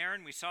Moses and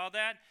Aaron. We saw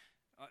that.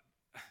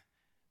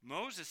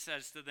 Moses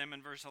says to them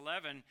in verse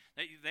 11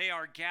 that they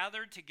are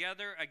gathered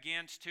together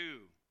against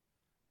who?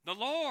 The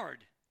Lord.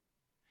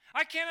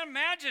 I can't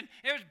imagine.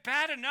 It was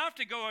bad enough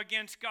to go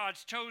against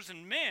God's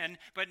chosen men,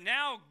 but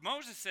now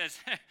Moses says,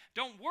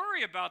 don't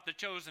worry about the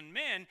chosen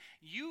men.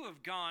 You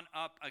have gone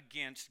up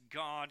against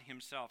God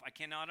himself. I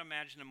cannot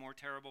imagine a more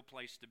terrible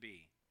place to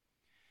be.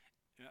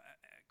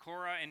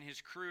 Korah and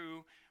his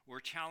crew were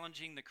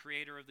challenging the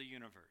creator of the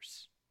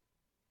universe.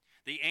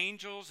 The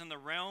angels in the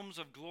realms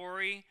of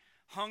glory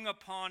hung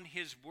upon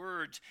his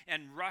words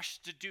and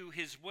rushed to do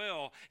his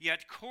will.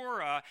 Yet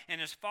Korah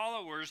and his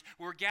followers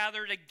were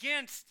gathered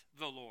against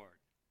the Lord.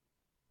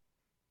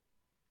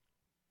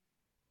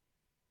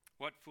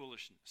 What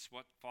foolishness,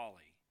 what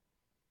folly.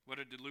 What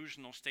a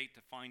delusional state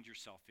to find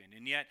yourself in.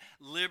 And yet,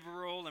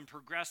 liberal and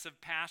progressive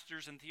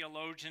pastors and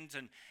theologians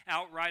and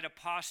outright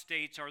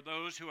apostates are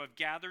those who have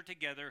gathered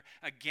together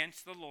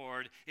against the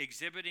Lord,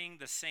 exhibiting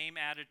the same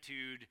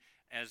attitude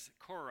as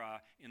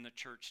Korah in the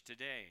church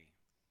today.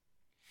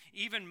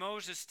 Even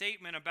Moses'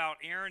 statement about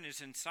Aaron is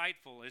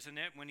insightful, isn't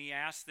it? When he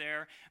asks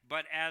there,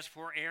 "But as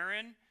for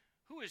Aaron,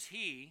 who is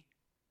he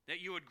that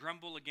you would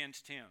grumble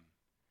against him?"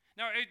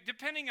 Now,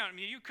 depending on,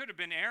 you could have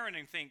been Aaron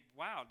and think,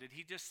 wow, did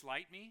he just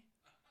slight me?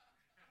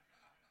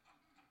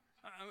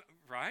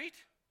 Right?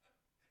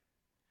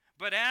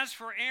 But as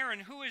for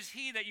Aaron, who is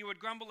he that you would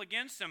grumble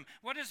against him?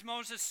 What is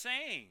Moses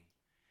saying?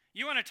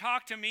 You want to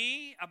talk to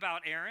me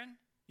about Aaron?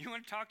 You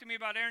want to talk to me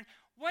about Aaron?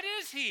 What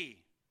is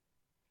he?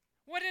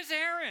 What is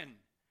Aaron?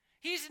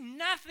 He's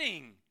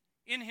nothing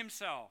in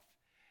himself.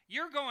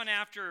 You're going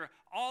after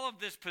all of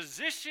this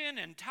position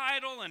and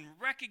title and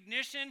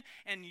recognition,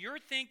 and you're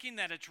thinking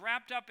that it's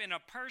wrapped up in a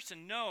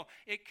person. No,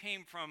 it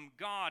came from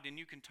God, and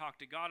you can talk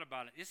to God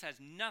about it. This has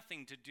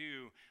nothing to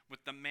do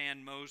with the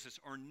man Moses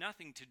or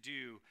nothing to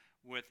do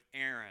with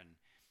Aaron.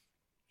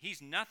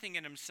 He's nothing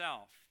in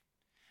himself.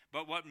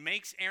 But what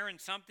makes Aaron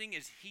something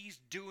is he's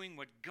doing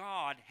what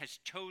God has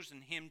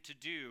chosen him to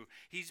do.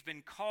 He's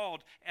been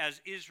called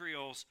as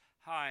Israel's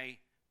high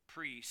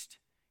priest.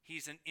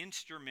 He's an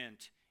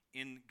instrument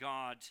in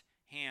God's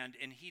hand,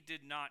 and he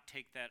did not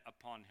take that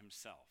upon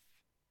himself.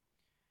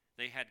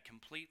 They had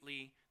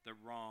completely the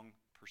wrong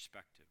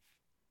perspective.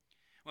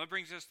 Well, it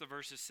brings us to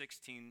verses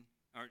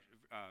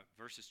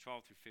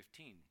 12 through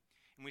 15,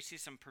 and we see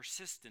some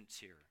persistence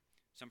here,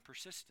 some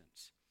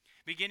persistence.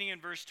 Beginning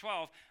in verse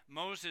 12,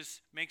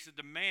 Moses makes a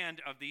demand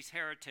of these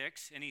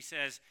heretics, and he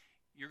says,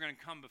 "You're going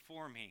to come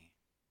before me."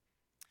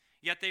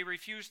 Yet they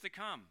refuse to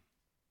come.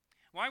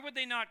 Why would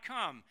they not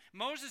come?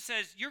 Moses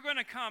says, "You're going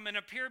to come and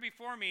appear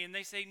before me." And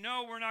they say,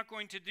 "No, we're not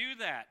going to do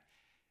that."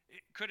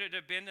 Could it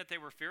have been that they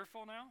were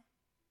fearful now?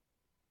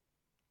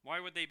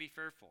 Why would they be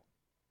fearful?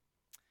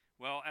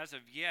 Well, as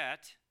of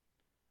yet,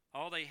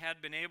 all they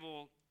had been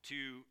able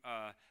to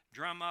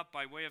drum up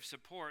by way of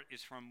support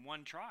is from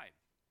one tribe.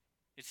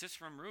 It's just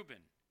from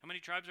Reuben. How many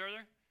tribes are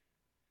there?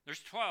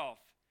 There's 12.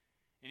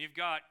 And you've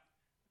got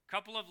a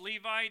couple of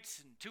Levites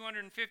and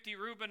 250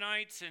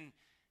 Reubenites, and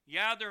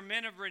yeah, they're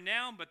men of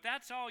renown, but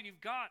that's all you've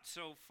got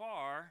so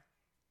far.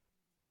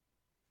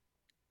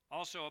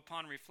 Also,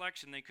 upon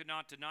reflection, they could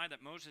not deny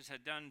that Moses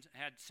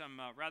had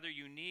some rather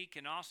unique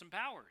and awesome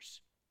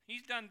powers.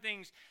 He's done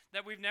things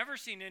that we've never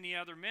seen any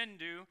other men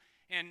do,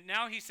 and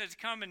now he says,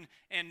 "Come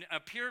and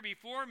appear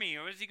before me."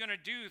 What is he going to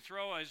do?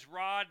 Throw his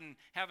rod and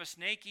have a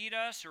snake eat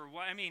us? Or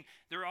what? I mean,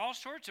 there are all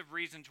sorts of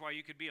reasons why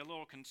you could be a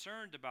little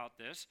concerned about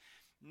this.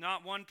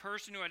 Not one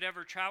person who had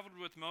ever traveled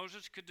with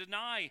Moses could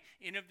deny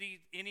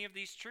any of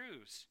these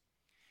truths.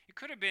 It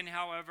could have been,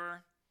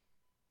 however,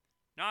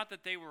 not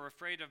that they were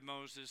afraid of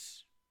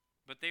Moses,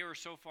 but they were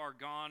so far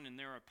gone in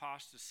their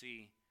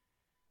apostasy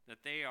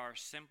that they are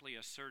simply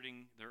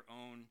asserting their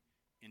own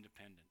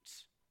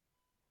independence.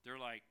 They're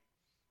like,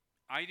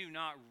 "I do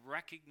not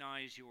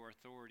recognize your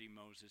authority,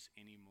 Moses,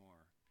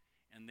 anymore."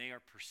 And they are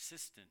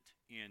persistent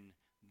in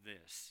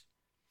this.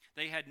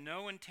 They had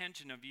no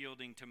intention of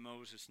yielding to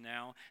Moses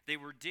now. They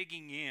were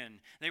digging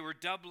in. They were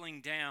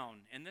doubling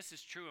down. And this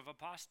is true of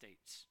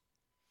apostates.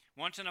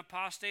 Once an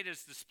apostate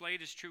has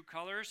displayed his true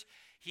colors,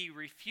 he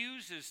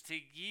refuses to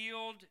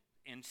yield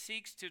and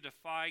seeks to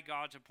defy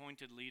God's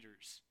appointed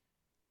leaders.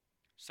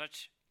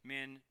 Such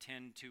men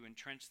tend to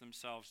entrench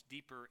themselves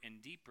deeper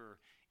and deeper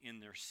in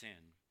their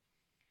sin.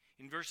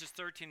 In verses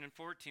 13 and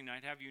 14,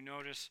 I'd have you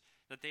notice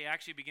that they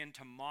actually begin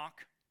to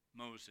mock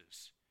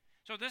Moses.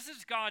 So this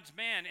is God's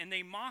man, and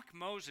they mock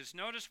Moses.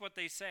 Notice what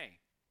they say.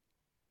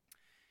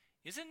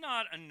 "Is it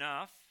not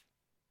enough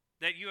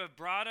that you have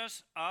brought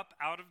us up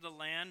out of the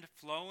land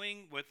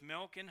flowing with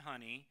milk and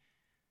honey,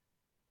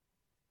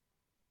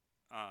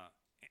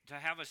 to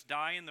have us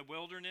die in the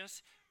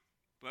wilderness,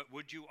 but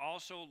would you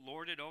also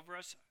lord it over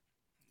us?"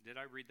 Did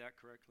I read that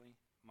correctly?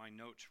 My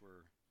notes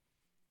were...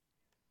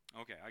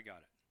 Okay, I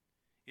got it.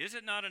 "Is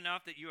it not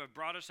enough that you have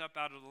brought us up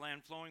out of the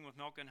land flowing with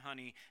milk and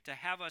honey, to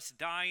have us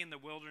die in the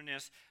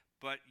wilderness,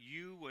 but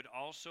you would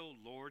also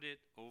lord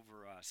it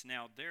over us?"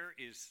 Now,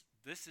 this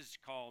is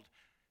called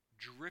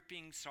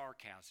dripping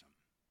sarcasm.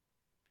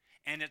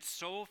 And it's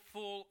so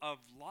full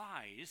of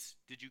lies.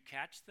 Did you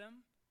catch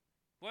them?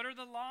 What are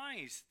the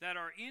lies that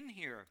are in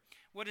here?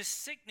 What is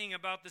sickening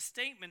about the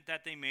statement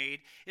that they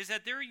made is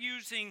that they're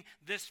using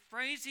this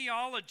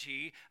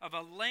phraseology of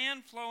a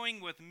land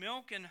flowing with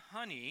milk and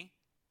honey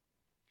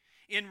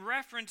in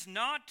reference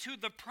not to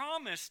the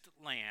promised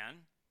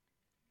land,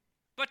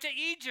 but to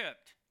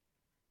Egypt.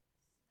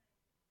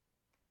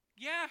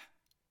 Yeah.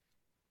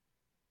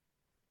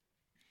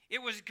 It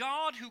was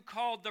God who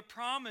called the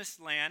promised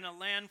land a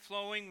land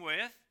flowing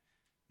with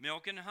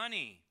milk and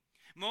honey.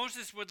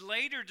 Moses would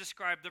later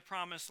describe the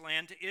promised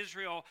land to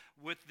Israel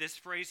with this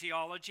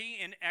phraseology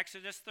in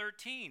Exodus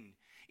 13.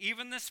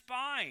 Even the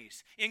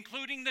spies,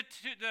 including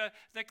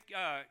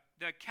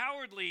the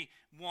cowardly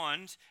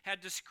ones, had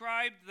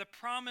described the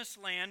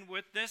promised land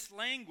with this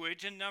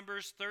language in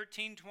Numbers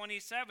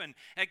 13:27,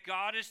 that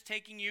God is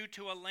taking you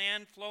to a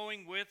land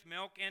flowing with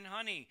milk and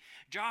honey.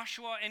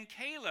 Joshua and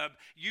Caleb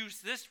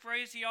used this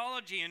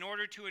phraseology in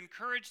order to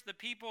encourage the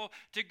people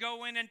to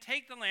go in and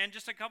take the land.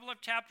 Just a couple of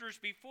chapters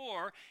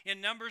before,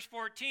 in Numbers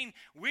 14,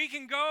 we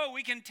can go,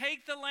 we can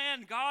take the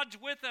land. God's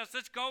with us.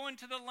 Let's go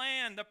into the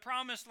land, the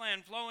promised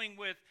land flowing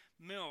with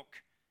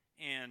milk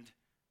and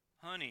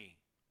honey.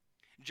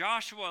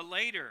 Joshua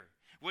later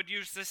would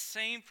use the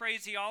same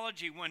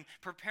phraseology when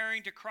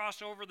preparing to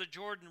cross over the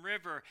Jordan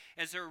River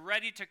as they're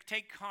ready to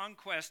take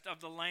conquest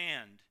of the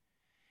land.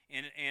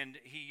 And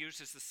he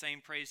uses the same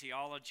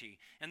phraseology.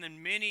 And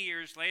then many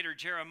years later,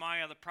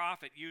 Jeremiah the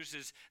prophet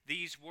uses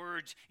these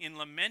words in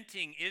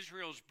lamenting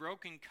Israel's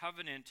broken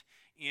covenant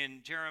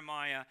in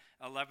Jeremiah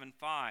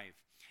 11:5.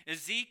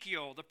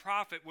 Ezekiel the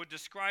prophet would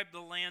describe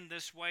the land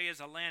this way, as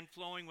a land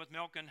flowing with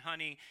milk and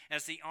honey,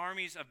 as the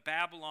armies of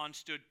Babylon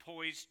stood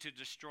poised to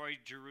destroy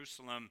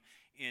Jerusalem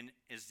in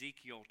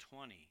Ezekiel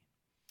 20.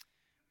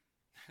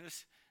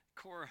 This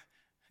Korah,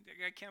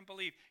 I can't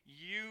believe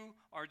you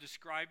are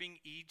describing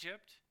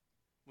Egypt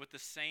with the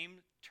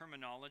same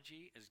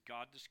terminology as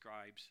God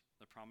describes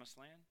the promised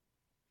land.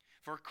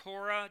 For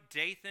Korah,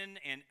 Dathan,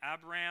 and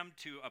Abiram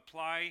to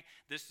apply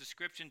this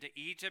description to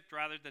Egypt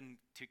rather than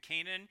to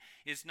Canaan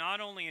is not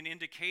only an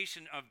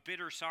indication of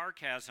bitter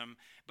sarcasm,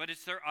 but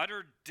it's their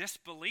utter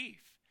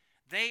disbelief.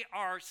 They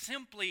are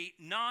simply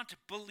not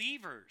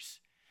believers.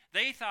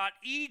 They thought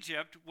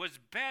Egypt was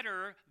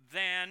better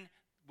than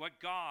what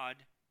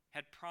God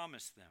had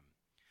promised them.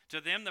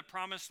 To them, the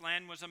promised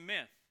land was a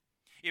myth.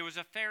 It was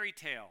a fairy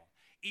tale.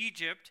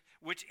 Egypt,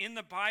 which in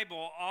the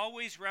Bible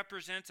always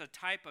represents a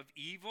type of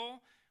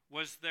evil,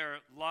 was their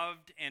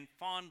loved and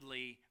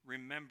fondly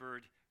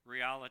remembered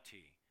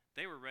reality.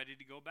 They were ready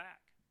to go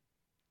back.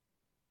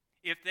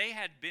 If they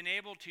had been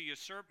able to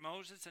usurp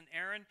Moses and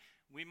Aaron,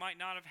 we might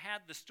not have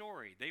had the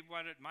story. They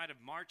might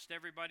have marched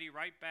everybody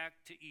right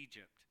back to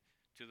Egypt,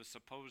 to the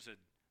supposed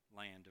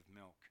land of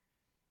milk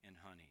and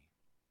honey.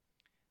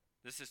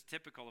 This is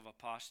typical of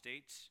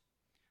apostates.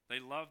 They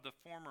love the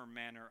former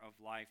manner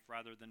of life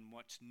rather than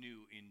what's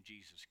new in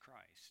Jesus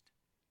Christ.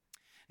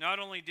 Not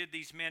only did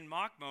these men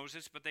mock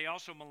Moses, but they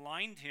also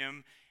maligned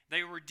him.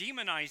 They were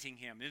demonizing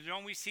him. And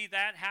don't we see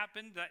that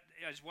happen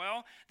as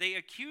well? They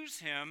accuse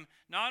him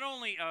not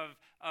only of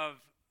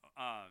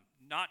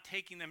not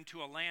taking them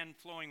to a land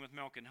flowing with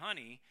milk and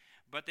honey,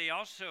 but they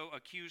also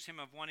accuse him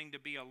of wanting to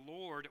be a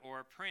lord or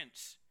a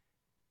prince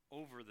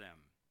over them.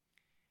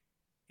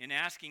 In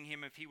asking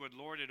him if he would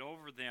lord it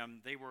over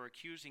them, they were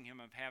accusing him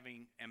of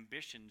having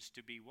ambitions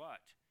to be what?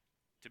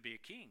 To be a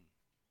king.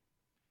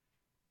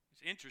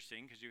 It's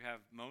interesting because you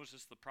have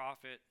Moses the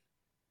prophet,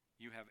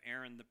 you have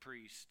Aaron the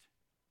priest,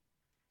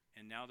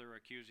 and now they're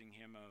accusing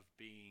him of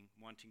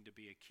wanting to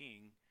be a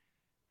king.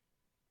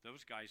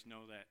 Those guys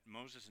know that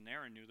Moses and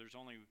Aaron knew there's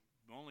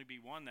only be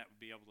one that would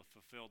be able to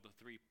fulfill the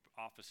three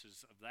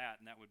offices of that,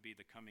 and that would be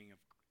the coming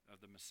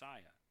of the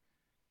Messiah.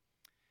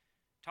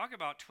 Talk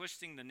about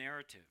twisting the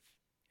narrative,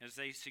 as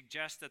they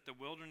suggest that the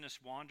wilderness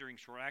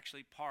wanderings were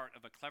actually part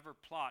of a clever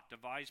plot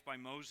devised by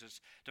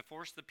Moses to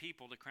force the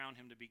people to crown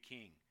him to be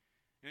king.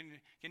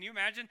 Can you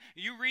imagine?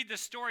 You read the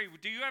story.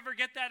 Do you ever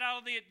get that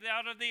out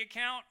of the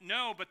account?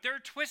 No, but they're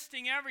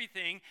twisting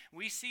everything.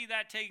 We see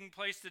that taking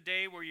place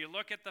today, where you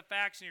look at the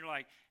facts and you're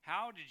like,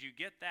 how did you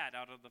get that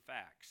out of the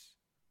facts?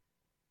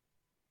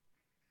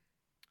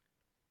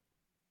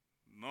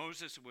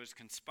 Moses was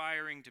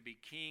conspiring to be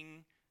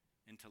king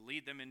and to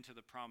lead them into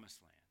the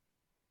promised land.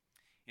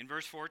 In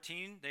verse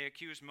 14, they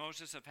accused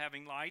Moses of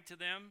having lied to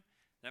them,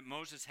 that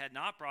Moses had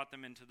not brought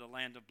them into the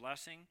land of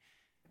blessing.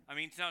 I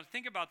mean, now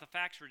think about the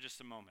facts for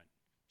just a moment.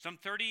 Some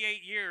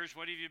 38 years,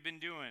 what have you been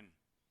doing?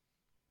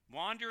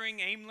 Wandering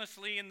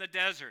aimlessly in the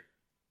desert,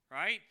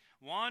 right?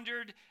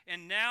 Wandered,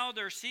 and now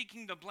they're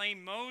seeking to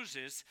blame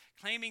Moses,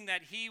 claiming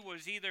that he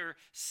was either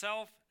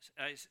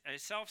a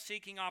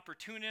self-seeking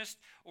opportunist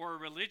or a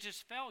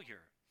religious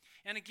failure.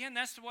 And again,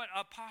 that's what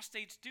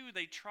apostates do.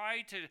 They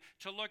try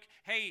to look,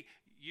 hey,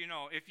 you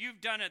know, if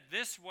you've done it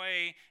this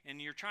way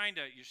and you're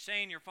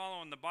saying you're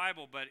following the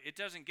Bible, but it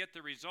doesn't get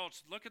the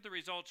results, look at the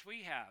results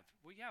we have.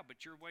 Well, yeah,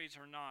 but your ways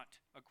are not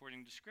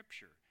according to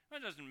Scripture.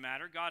 Well, it doesn't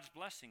matter. God's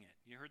blessing it.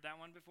 You heard that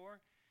one before?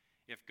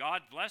 If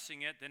God's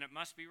blessing it, then it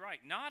must be right.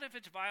 Not if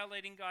it's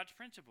violating God's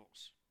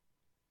principles.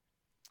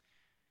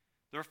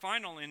 Their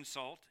final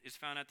insult is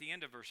found at the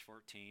end of verse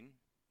 14,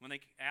 when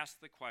they ask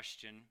the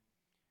question,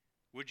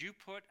 would you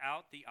put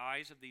out the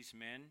eyes of these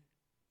men?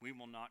 We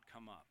will not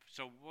come up.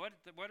 So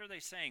what are they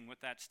saying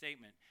with that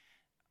statement?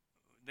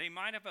 They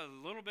might have a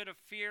little bit of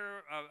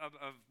fear of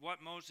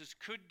what Moses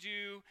could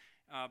do.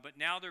 but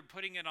now they're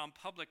putting it on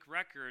public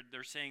record.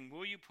 They're saying,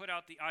 will you put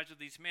out the eyes of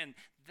these men?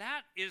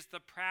 That is the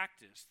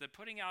practice. The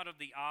putting out of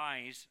the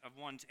eyes of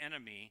one's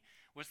enemy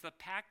was the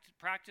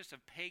practice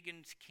of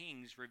pagans'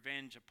 kings'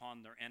 revenge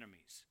upon their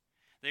enemies.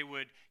 They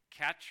would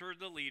capture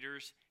the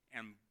leaders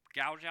and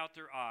gouge out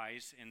their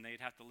eyes, and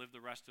they'd have to live the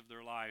rest of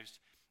their lives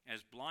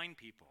as blind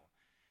people.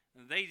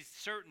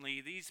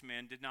 These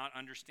men did not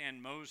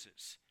understand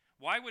Moses.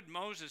 Why would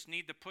Moses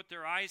need to put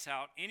their eyes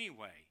out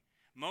anyway?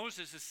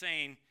 Moses is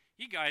saying,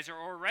 you guys are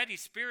already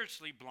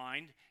spiritually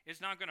blind. It's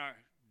not going to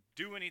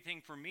do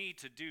anything for me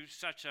to do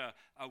such a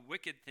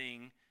wicked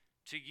thing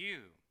to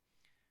you.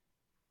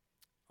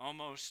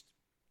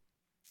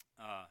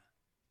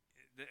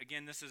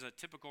 Again, this is a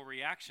typical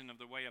reaction of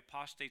the way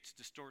apostates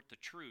distort the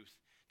truth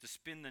to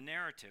spin the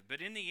narrative.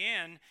 But in the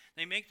end,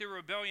 they make their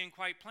rebellion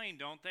quite plain,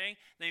 don't they?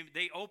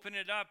 They open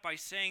it up by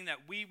saying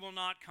that we will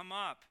not come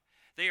up.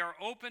 They are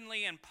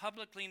openly and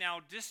publicly now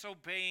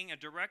disobeying a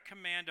direct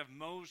command of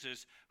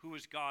Moses, who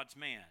is God's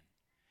man.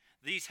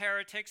 These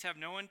heretics have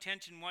no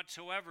intention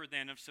whatsoever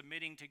then of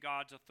submitting to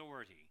God's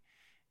authority.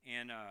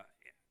 And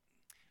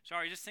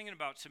just thinking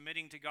about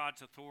submitting to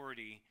God's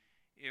authority,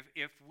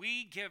 if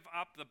we give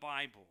up the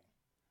Bible,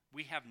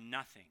 we have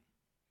nothing.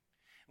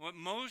 What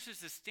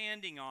Moses is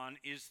standing on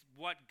is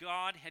what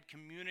God had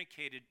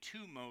communicated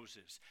to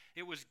Moses.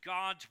 It was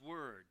God's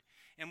word.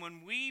 And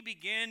when we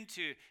begin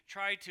to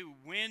try to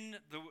win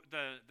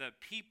the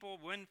people,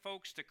 win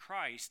folks to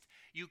Christ,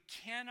 you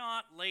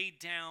cannot lay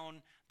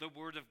down the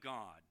word of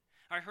God.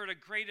 I heard a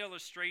great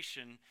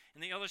illustration,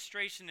 and the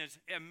illustration is,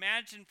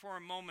 imagine for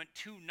a moment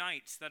two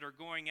knights that are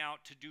going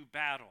out to do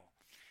battle.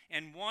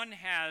 And one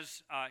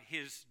has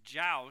his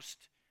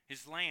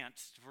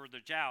lance for the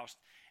joust,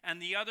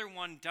 and the other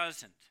one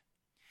doesn't.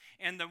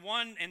 And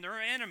they're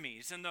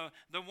enemies. And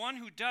the one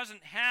who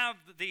doesn't have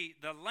the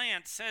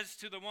lance says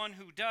to the one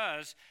who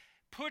does,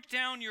 put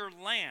down your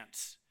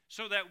lance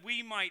so that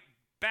we might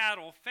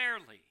battle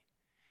fairly.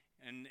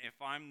 And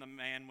if I'm the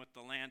man with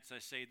the lance, I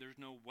say, there's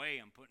no way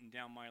I'm putting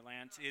down my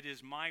lance. It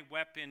is my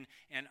weapon,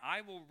 and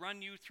I will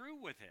run you through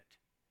with it.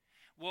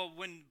 Well,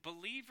 when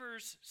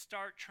believers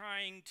start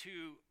trying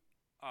to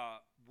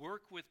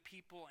work with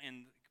people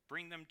and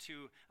bring them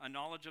to a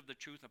knowledge of the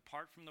truth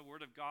apart from the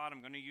Word of God,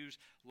 I'm going to use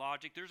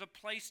logic. There's a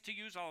place to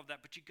use all of that,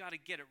 but you got to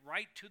get it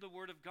right to the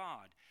Word of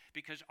God,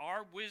 because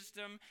our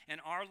wisdom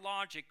and our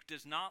logic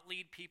does not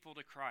lead people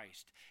to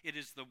Christ. It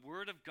is the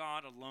Word of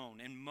God alone.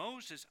 And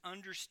Moses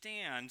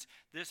understands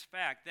this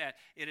fact, that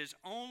it is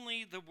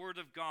only the Word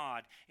of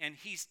God, and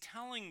he's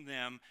telling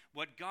them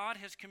what God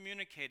has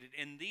communicated,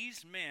 and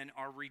these men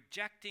are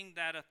rejecting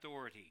that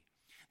authority.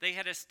 They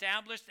had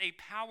established a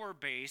power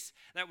base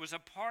that was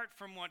apart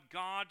from what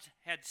God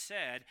had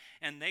said,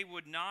 and they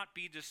would not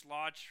be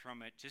dislodged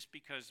from it just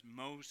because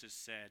Moses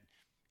said,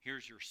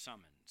 here's your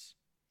summons.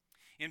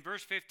 In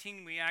verse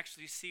 15, we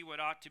actually see what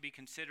ought to be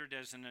considered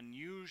as an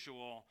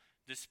unusual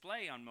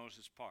display on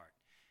Moses' part.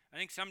 I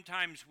think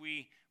sometimes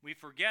we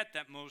forget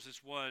that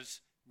Moses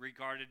was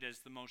regarded as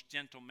the most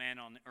gentle man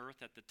on earth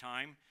at the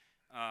time,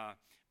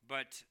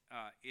 but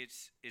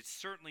it's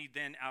certainly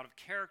then out of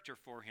character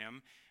for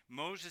him.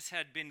 Moses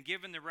had been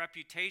given the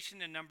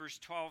reputation in Numbers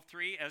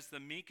 12:3 as the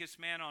meekest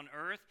man on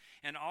earth,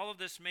 and all of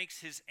this makes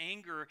his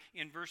anger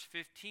in verse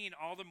 15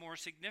 all the more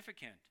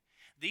significant.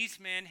 These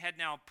men had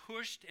now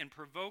pushed and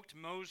provoked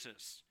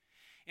Moses.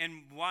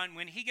 And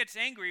when he gets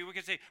angry, we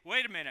can say,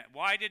 wait a minute,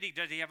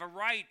 does he have a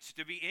right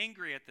to be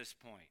angry at this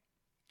point?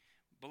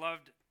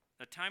 Beloved,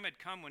 the time had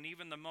come when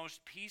even the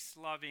most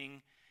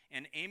peace-loving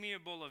and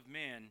amiable of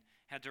men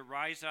had to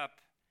rise up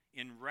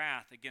in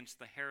wrath against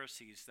the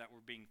heresies that were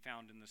being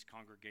found in this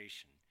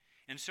congregation.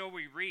 And so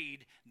we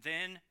read,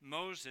 then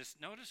Moses,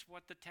 notice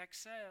what the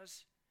text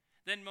says,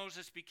 then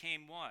Moses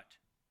became what?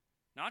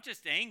 Not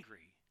just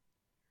angry.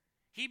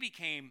 He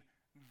became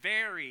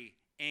very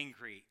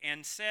angry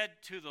and said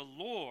to the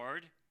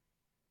Lord,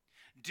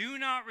 do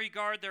not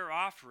regard their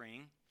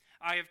offering.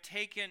 I have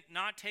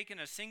not taken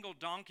a single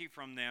donkey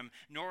from them,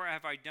 nor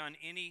have I done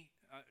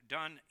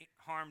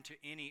harm to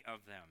any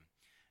of them.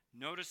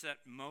 Notice that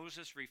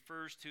Moses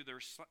refers to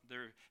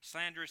their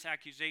slanderous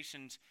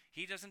accusations.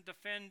 He doesn't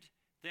defend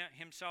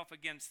himself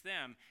against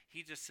them.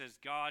 He just says,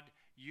 God,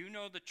 you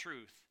know the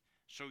truth,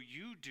 so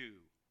you do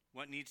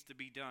what needs to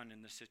be done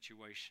in the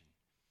situation.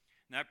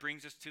 And that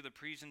brings us to the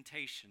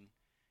presentation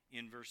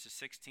in verses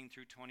 16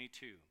 through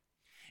 22.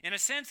 In a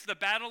sense, the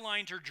battle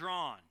lines are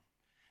drawn.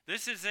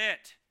 This is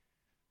it.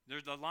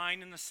 The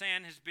line in the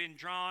sand has been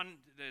drawn.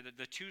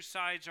 The two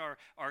sides are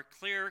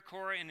clear.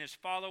 Korah and his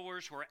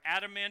followers were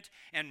adamant,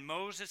 and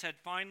Moses had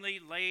finally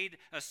laid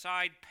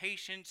aside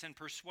patience and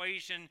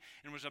persuasion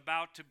and was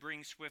about to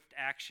bring swift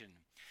action.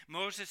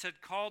 Moses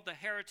had called the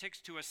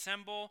heretics to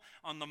assemble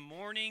on the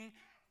morning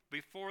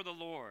before the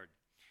Lord.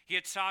 He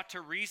had sought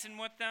to reason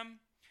with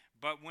them,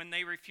 but when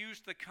they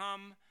refused to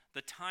come,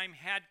 the time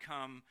had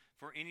come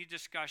for any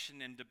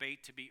discussion and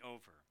debate to be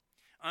over.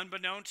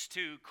 Unbeknownst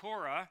to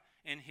Korah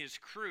and his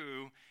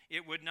crew,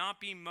 it would not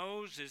be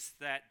Moses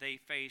that they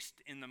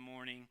faced in the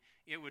morning.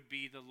 It would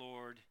be the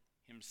Lord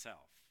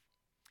himself.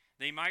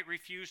 They might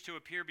refuse to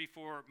appear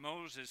before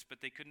Moses, but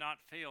they could not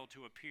fail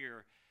to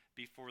appear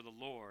before the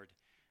Lord.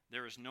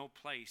 There is no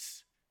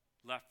place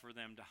left for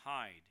them to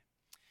hide.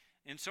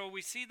 And so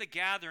we see the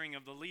gathering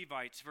of the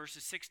Levites,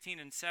 verses 16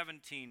 and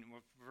 17,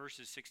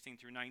 verses 16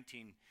 through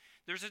 19.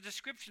 There's a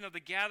description of the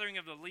gathering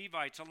of the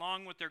Levites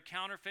along with their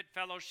counterfeit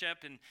fellowship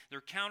and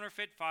their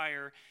counterfeit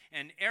fire,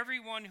 and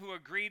everyone who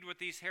agreed with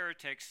these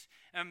heretics,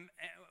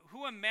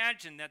 who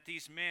imagined that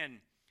these men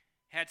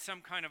had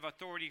some kind of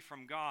authority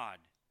from God.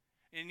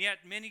 And yet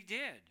many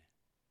did.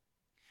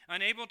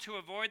 Unable to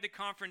avoid the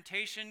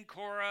confrontation,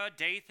 Korah,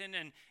 Dathan,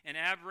 and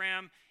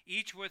Abiram,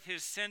 each with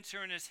his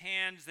censer in his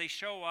hands, they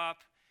show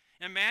up.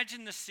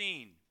 Imagine the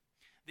scene.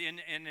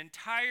 An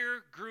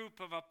entire group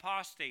of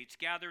apostates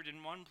gathered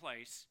in one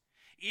place,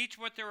 each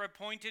with their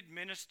appointed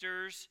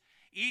ministers,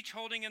 each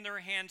holding in their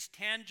hands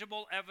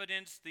tangible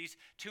evidence, these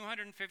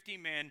 250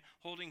 men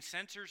holding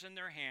censers in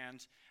their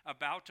hands,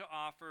 about to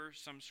offer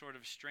some sort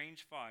of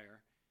strange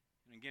fire.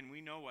 And again,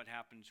 we know what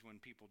happens when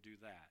people do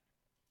that.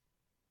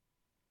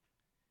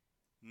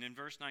 And in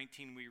verse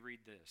 19 we read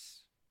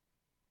this.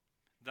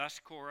 Thus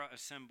Korah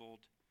assembled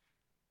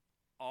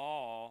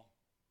all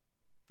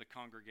the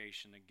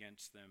congregation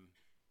against them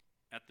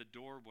at the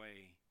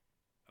doorway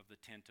of the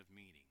tent of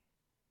meeting.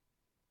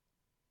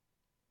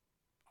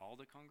 All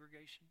the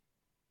congregation?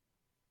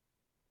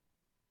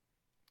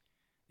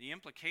 The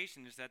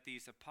implication is that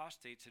these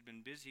apostates had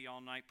been busy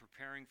all night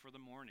preparing for the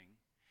morning,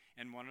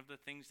 and one of the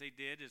things they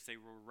did is they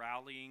were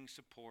rallying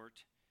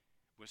support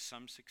with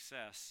some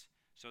success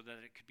so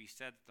that it could be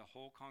said that the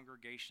whole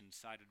congregation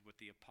sided with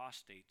the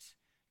apostates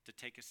to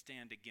take a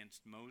stand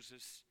against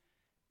Moses,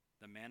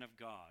 the man of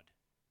God,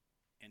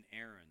 and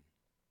Aaron,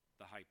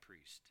 the high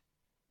priest.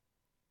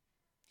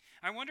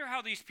 I wonder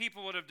how these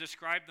people would have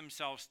described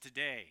themselves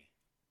today.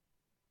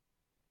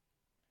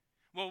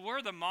 Well,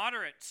 we're the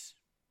moderates.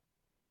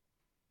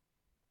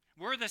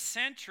 We're the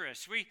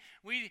centrists.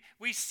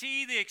 We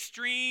see the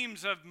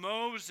extremes of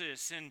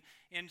Moses,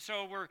 and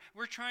so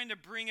we're trying to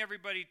bring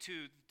everybody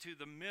to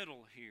the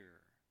middle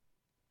here.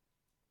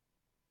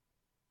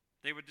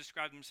 They would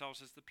describe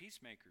themselves as the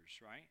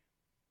peacemakers, right?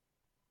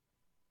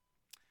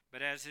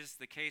 But as is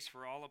the case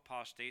for all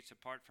apostates,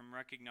 apart from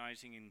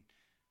recognizing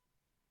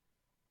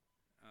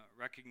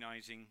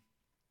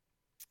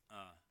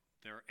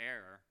their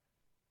error,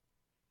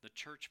 the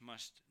church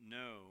must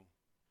know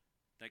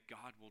that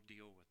God will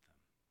deal with them.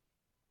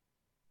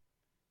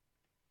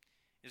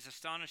 It's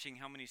astonishing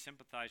how many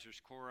sympathizers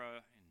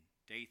Korah and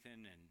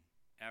Dathan and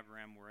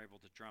Abiram were able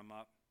to drum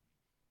up.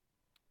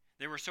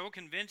 They were so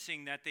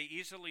convincing that they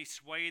easily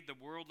swayed the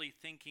worldly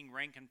thinking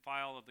rank and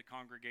file of the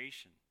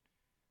congregation.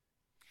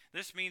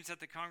 This means that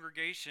the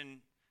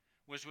congregation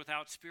was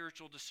without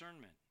spiritual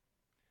discernment.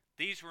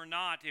 These were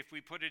not, if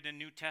we put it in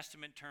New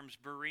Testament terms,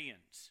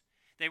 Bereans.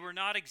 They were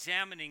not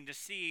examining to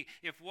see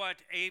if what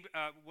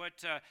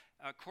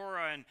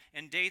Korah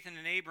and Dathan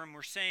and Abram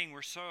were saying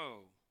were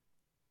so.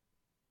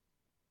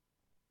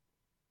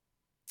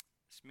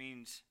 This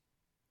means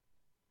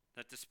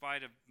that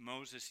despite of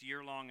Moses'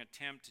 year-long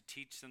attempt to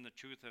teach them the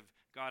truth of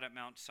God at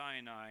Mount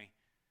Sinai,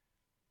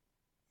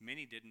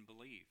 many didn't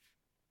believe.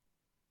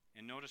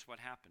 And notice what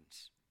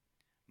happens.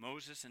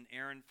 Moses and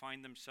Aaron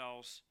find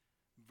themselves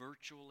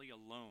virtually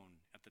alone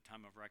at the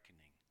time of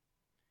reckoning.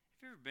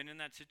 Have you ever been in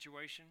that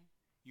situation?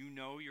 You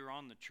know you're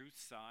on the truth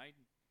side.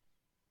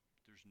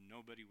 There's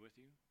nobody with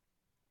you.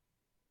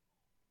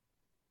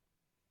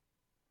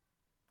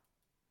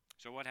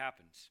 So what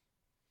happens?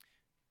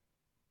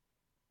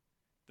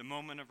 The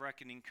moment of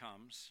reckoning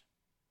comes.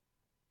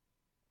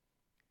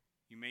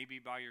 You may be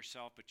by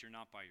yourself, but you're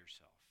not by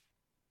yourself,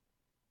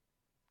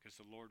 because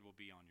the Lord will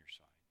be on your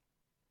side.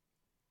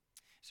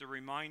 It's a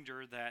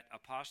reminder that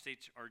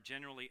apostates are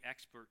generally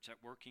experts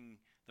at working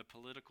the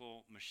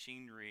political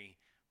machinery,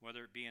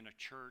 whether it be in a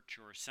church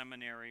or a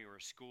seminary or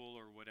a school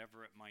or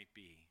whatever it might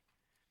be.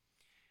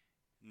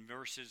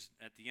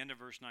 At the end of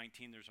verse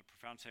 19, there's a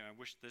profound saying. I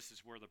wish this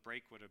is where the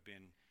break would have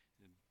been,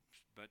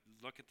 but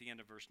look at the end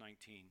of verse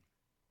 19.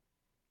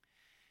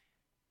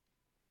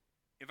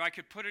 If I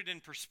could put it in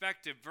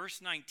perspective, verse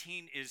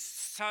 19 is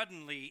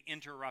suddenly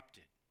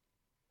interrupted.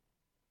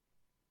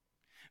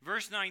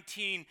 Verse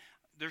 19,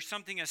 there's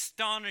something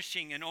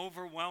astonishing and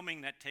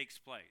overwhelming that takes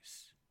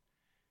place.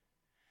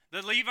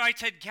 The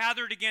Levites had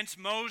gathered against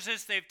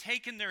Moses. They've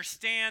taken their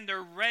stand.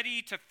 They're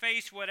ready to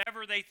face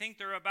whatever they think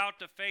they're about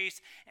to face.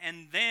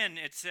 And then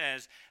it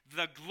says,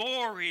 the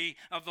glory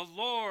of the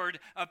Lord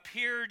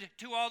appeared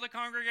to all the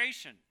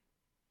congregation.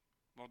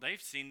 Well,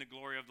 they've seen the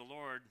glory of the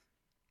Lord.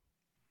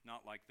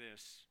 Not like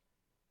this.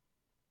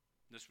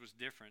 This was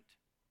different.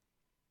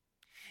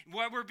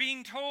 What we're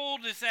being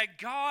told is that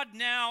God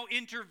now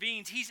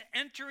intervenes. He's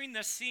entering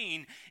the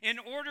scene in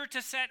order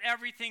to set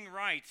everything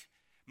right.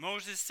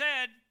 Moses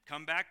said,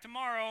 come back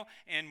tomorrow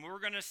and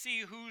we're going to see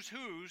who's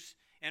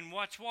and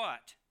what's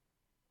what.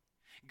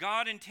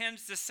 God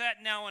intends to set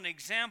now an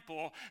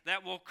example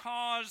that will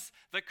cause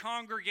the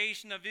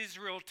congregation of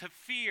Israel to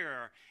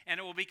fear, and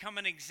it will become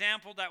an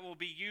example that will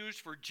be used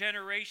for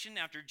generation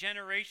after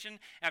generation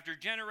after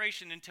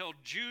generation until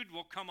Jude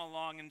will come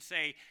along and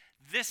say,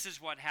 this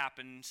is what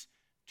happens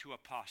to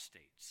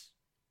apostates.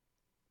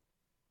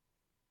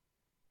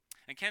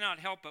 I cannot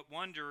help but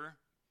wonder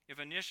if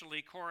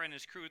initially Korah and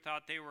his crew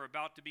thought they were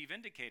about to be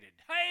vindicated.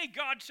 Hey,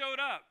 God showed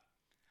up.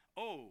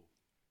 Oh,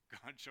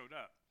 God showed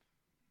up.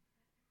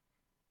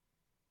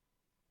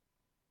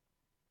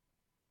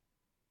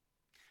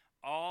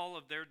 All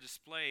of their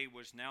display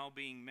was now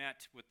being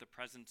met with the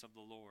presence of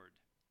the Lord.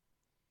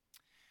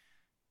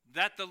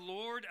 That the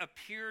Lord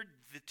appeared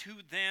to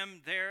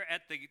them there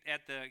at the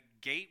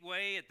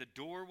gateway, at the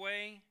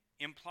doorway,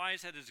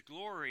 implies that his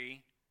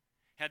glory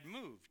had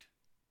moved.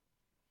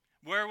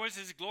 Where was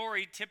his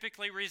glory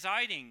typically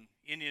residing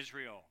in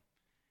Israel?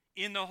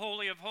 In the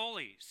Holy of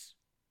Holies.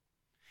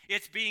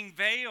 It's being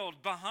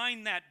veiled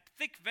behind that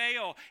thick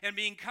veil and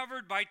being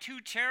covered by two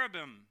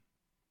cherubim.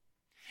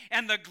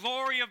 And the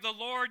glory of the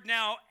Lord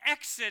now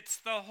exits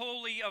the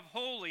Holy of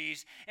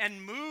Holies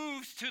and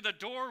moves to the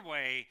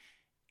doorway.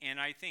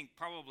 And I think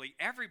probably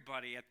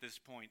everybody at this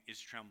point is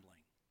trembling.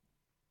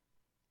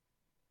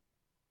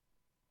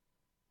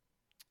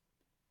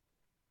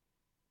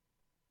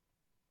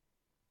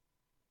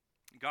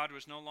 God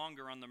was no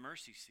longer on the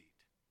mercy seat.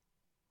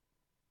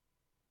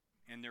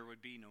 And there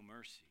would be no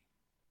mercy.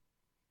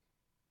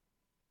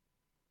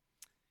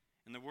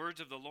 And the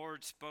words of the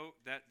Lord spoke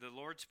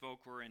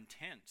were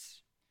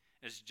intense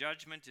as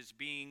judgment is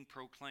being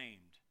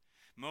proclaimed.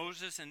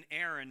 Moses and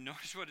Aaron,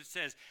 notice what it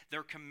says,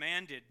 they're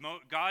commanded.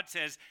 God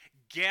says,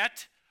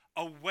 get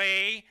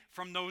away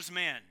from those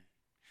men.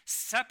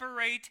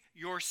 Separate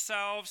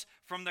yourselves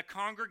from the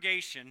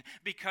congregation,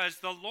 because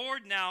the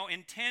Lord now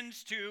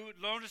intends to,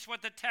 notice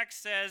what the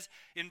text says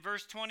in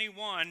verse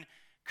 21,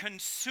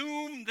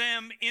 consume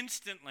them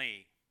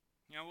instantly.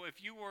 You know,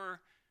 if you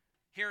were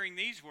hearing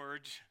these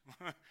words,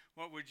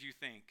 what would you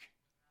think?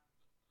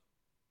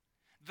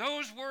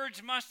 Those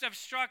words must have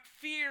struck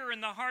fear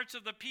in the hearts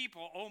of the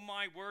people. Oh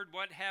my word,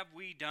 what have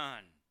we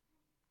done?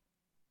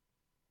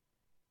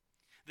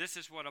 This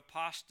is what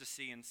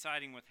apostasy and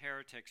siding with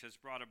heretics has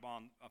brought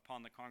upon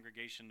the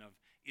congregation of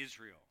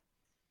Israel.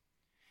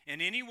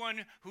 And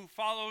anyone who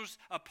follows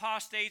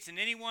apostates and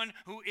anyone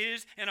who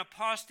is an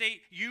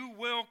apostate, you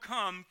will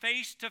come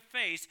face to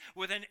face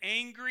with an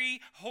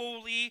angry,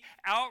 holy,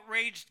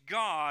 outraged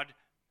God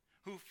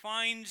who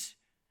finds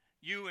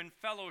you in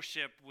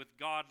fellowship with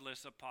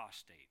godless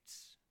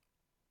apostates.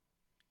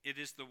 It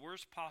is the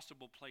worst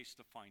possible place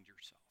to find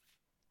yourself.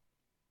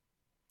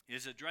 It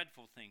is a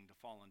dreadful thing to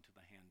fall into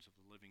the hands of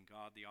the living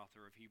God, the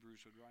author of Hebrews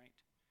would write.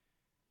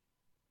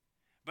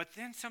 But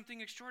then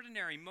something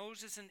extraordinary.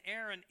 Moses and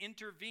Aaron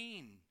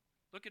intervene.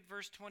 Look at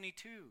verse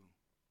 22.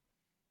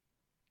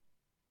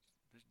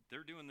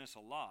 They're doing this a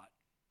lot.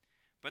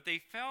 But they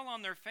fell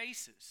on their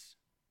faces.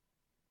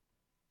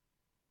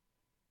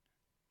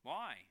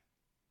 Why?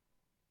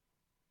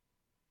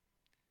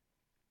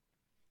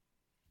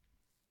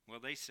 Well,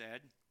 they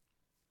said,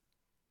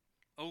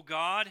 O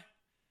God,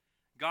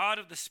 God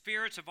of the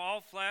spirits of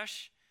all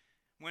flesh,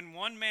 when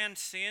one man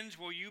sins,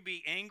 will you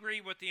be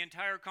angry with the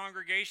entire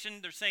congregation?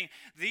 They're saying,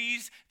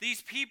 these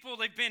people,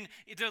 they've been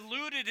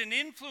deluded and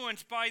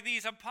influenced by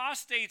these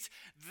apostates.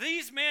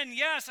 These men,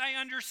 yes, I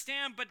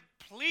understand, but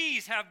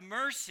please have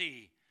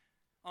mercy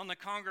on the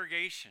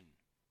congregation.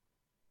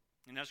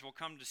 And as we'll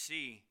come to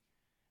see,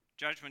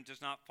 judgment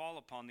does not fall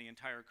upon the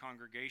entire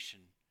congregation,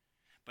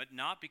 but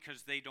not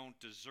because they don't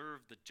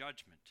deserve the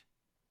judgment,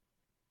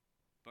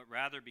 but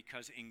rather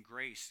because in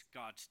grace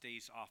God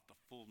stays off the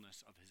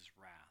fullness of his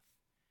wrath.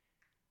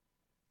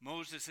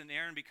 Moses and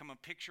Aaron become a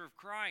picture of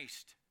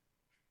Christ.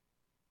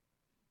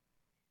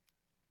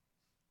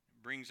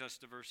 It brings us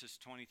to verses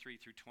 23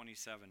 through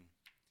 27.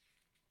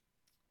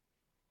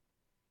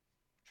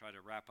 Try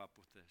to wrap up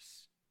with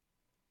this.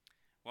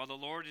 While the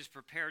Lord is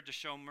prepared to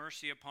show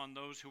mercy upon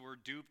those who were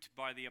duped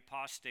by the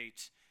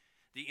apostates,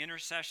 the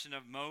intercession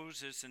of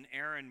Moses and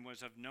Aaron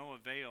was of no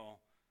avail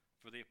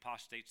for the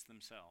apostates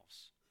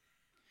themselves.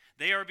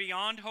 They are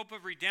beyond hope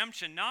of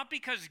redemption, not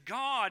because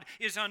God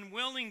is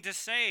unwilling to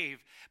save,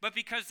 but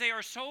because they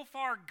are so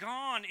far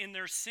gone in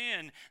their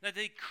sin that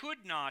they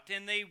could not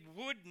and they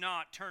would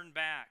not turn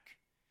back.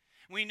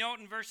 We note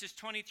in verses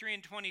 23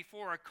 and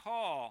 24 a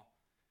call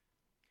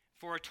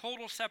for a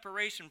total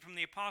separation from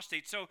the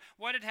apostates. So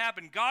what had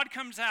happened? God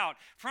comes out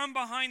from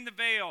behind the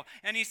veil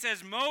and he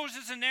says,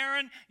 Moses and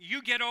Aaron,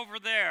 you get over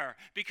there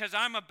because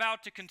I'm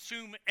about to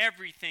consume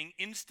everything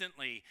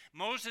instantly.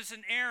 Moses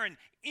and Aaron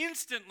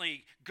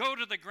instantly go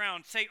to the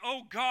ground, say,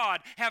 oh God,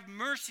 have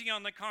mercy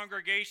on the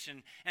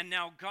congregation. And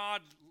now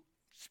God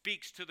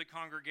speaks to the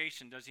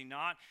congregation, does he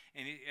not?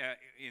 And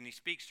he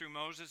speaks through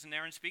Moses, and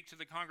Aaron speak to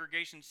the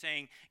congregation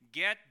saying,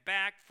 get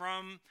back,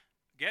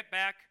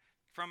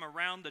 from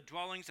around the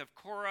dwellings of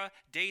Korah,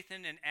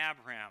 Dathan, and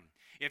Abiram.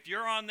 If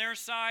you're on their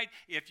side,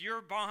 if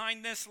you're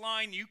behind this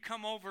line, you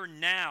come over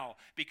now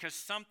because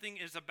something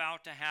is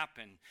about to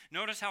happen.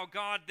 Notice how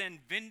God then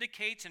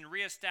vindicates and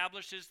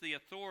reestablishes the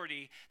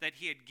authority that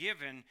he had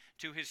given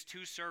to his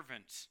two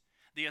servants.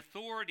 The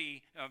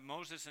authority of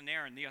Moses and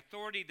Aaron, the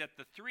authority that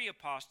the three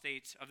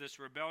apostates of this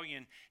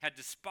rebellion had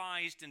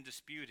despised and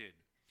disputed.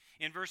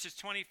 In verses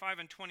 25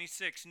 and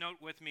 26, note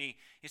with me,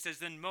 it says,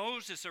 Then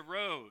Moses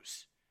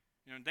arose.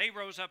 They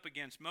rose up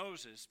against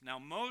Moses. Now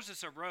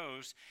Moses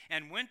arose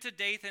and went to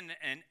Dathan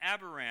and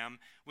Abiram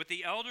with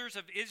the elders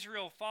of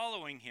Israel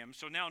following him.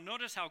 So now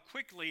notice how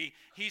quickly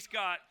he's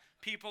got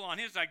people on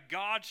his side.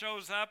 God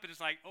shows up and it's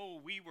like, oh,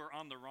 we were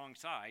on the wrong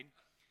side.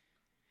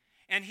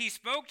 And he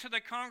spoke to the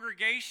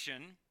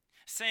congregation,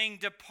 saying,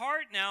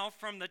 Depart now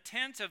from the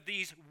tents of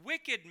these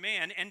wicked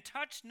men, and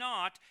touch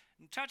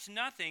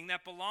nothing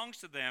that belongs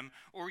to them,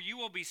 or you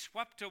will be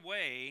swept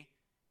away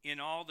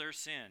in all their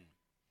sin.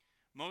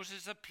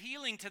 Moses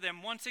appealing to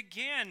them once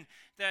again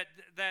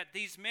that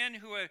these men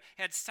who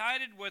had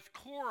sided with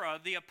Korah,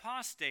 the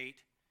apostate,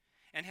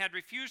 and had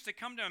refused to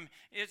come to him,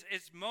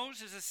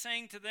 Moses is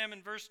saying to them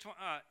in verse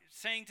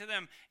saying to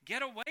them,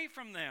 get away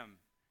from them.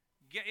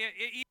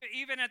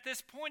 Even at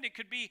this point, it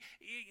could be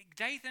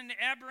Dathan,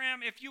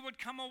 Abiram, if you would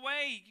come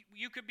away,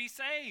 you could be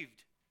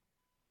saved.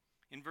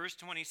 In verse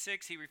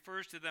 26, he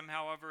refers to them,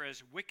 however,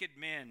 as wicked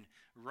men,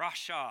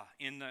 rasha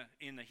in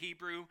the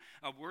Hebrew,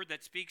 a word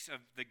that speaks of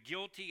the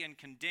guilty and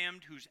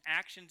condemned whose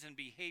actions and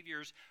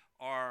behaviors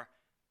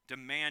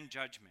demand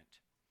judgment.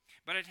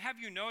 But I'd have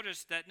you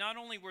notice that not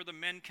only were the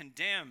men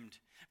condemned,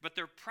 but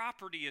their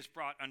property is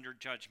brought under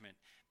judgment.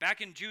 Back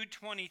in Jude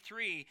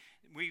 23,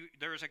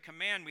 there's a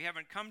command, we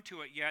haven't come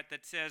to it yet,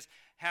 that says,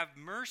 have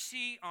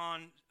mercy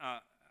on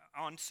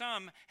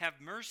some, have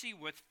mercy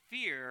with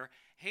fear,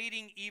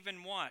 hating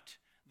even what?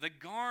 The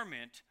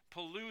garment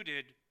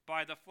polluted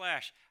by the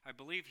flesh. I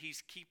believe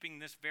he's keeping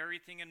this very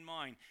thing in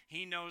mind.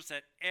 He knows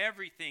that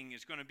everything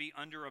is going to be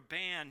under a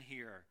ban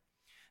here.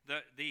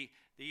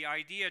 The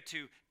idea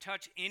to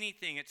touch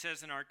anything, it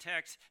says in our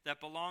text, that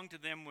belonged to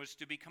them was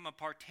to become a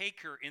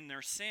partaker in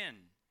their sin.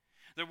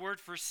 The word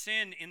for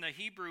sin in the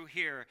Hebrew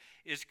here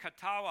is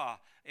katawa,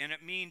 and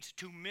it means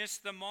to miss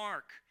the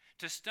mark,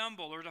 to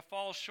stumble or to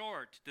fall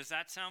short. Does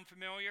that sound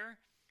familiar?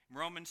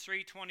 Romans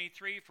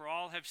 3:23, for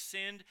all have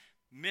sinned,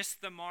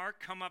 missed the mark,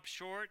 come up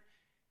short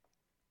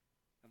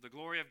of the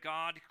glory of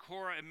God.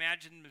 Korah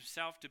imagined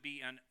himself to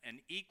be an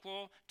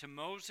equal to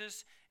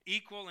Moses,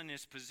 equal in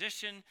his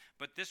position,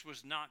 but this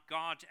was not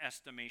God's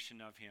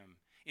estimation of him.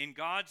 In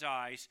God's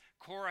eyes,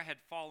 Korah had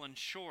fallen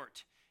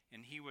short,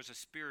 and he was a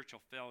spiritual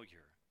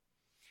failure.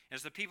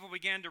 As the people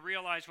began to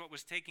realize what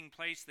was taking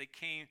place,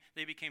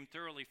 they became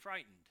thoroughly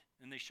frightened,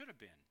 and they should have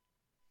been.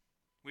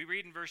 We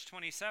read in verse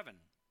 27,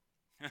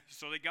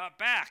 so they got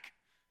back.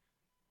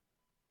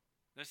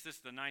 That's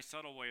just a nice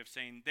subtle way of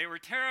saying they were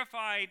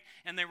terrified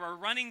and they were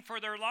running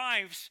for their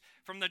lives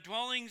from the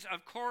dwellings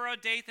of Korah,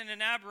 Dathan,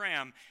 and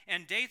Abiram.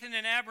 And Dathan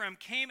and Abiram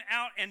came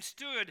out and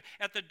stood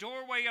at the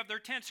doorway of their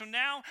tent. So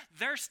now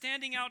they're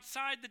standing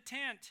outside the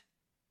tent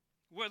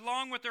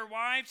along with their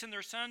wives and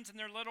their sons and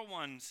their little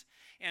ones.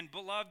 And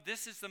beloved,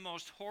 this is the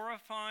most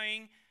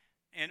horrifying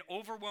and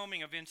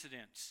overwhelming of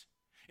incidents.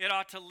 It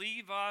ought to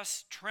leave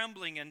us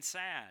trembling and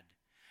sad.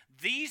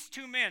 These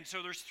two men,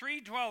 so there's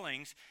three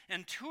dwellings,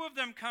 and two of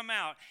them come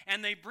out,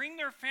 and they bring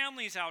their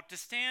families out to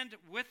stand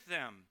with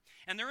them.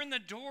 And they're in the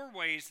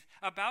doorways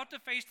about to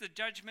face the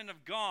judgment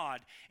of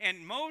God.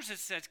 And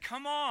Moses says,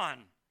 come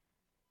on.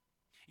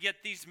 Yet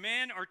these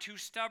men are too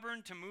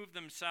stubborn to move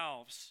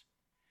themselves.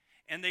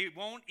 And they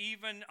won't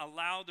even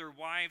allow their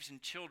wives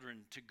and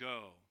children to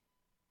go.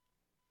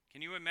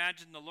 Can you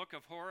imagine the look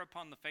of horror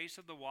upon the face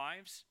of the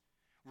wives?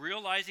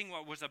 Realizing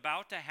what was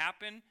about to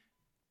happen?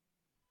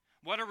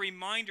 What a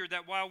reminder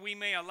that while we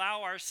may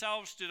allow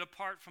ourselves to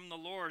depart from the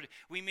Lord,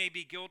 we may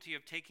be guilty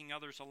of taking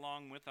others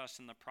along with us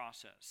in the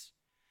process.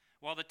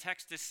 While the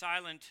text is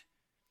silent,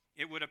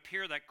 it would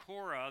appear that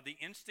Korah, the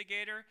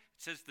instigator, it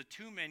says the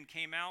two men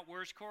came out.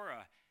 Where's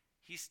Korah?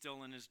 He's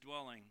still in his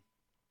dwelling.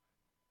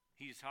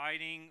 He's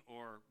hiding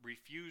or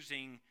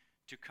refusing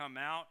to come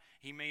out.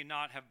 He may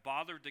not have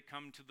bothered to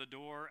come to the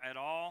door at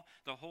all.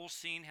 The whole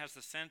scene has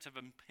the sense of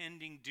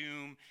impending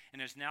doom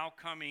and is now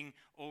coming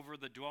over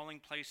the dwelling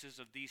places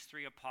of these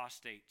three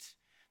apostates.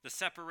 The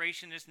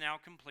separation is now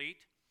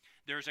complete.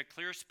 There's a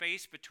clear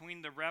space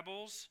between the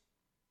rebels,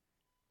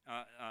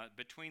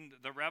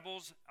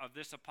 of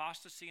this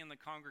apostasy and the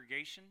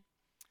congregation.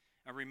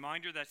 A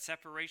reminder that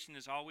separation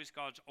is always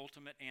God's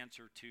ultimate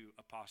answer to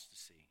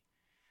apostasy.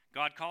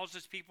 God calls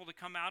his people to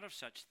come out of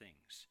such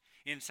things.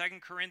 In 2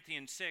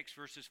 Corinthians 6,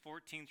 verses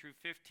 14 through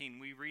 15,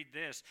 we read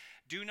this,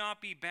 do not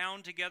be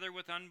bound together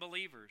with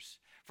unbelievers.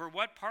 For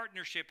what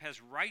partnership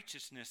has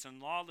righteousness and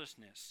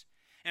lawlessness?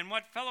 And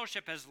what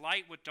fellowship has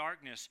light with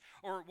darkness?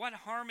 Or what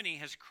harmony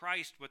has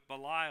Christ with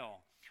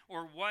Belial?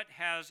 Or what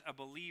has a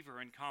believer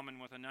in common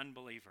with an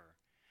unbeliever?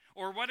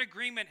 Or what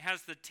agreement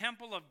has the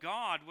temple of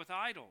God with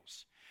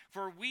idols?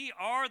 For we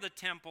are the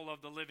temple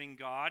of the living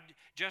God,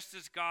 just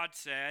as God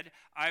said,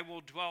 I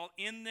will dwell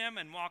in them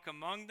and walk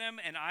among them,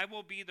 and I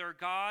will be their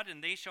God,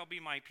 and they shall be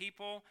my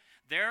people.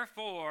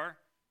 Therefore,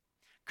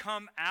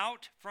 come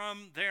out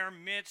from their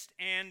midst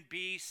and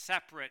be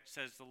separate,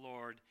 says the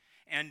Lord,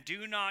 and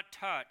do not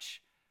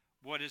touch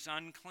what is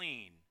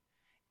unclean,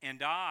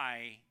 and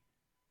I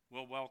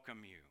will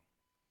welcome you.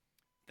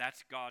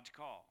 That's God's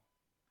call.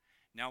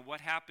 Now,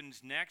 what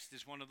happens next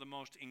is one of the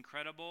most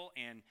incredible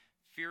and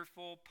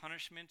fearful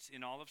punishments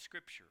in all of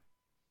Scripture.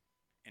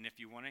 And if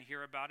you want to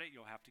hear about it,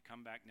 you'll have to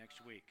come back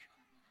next week.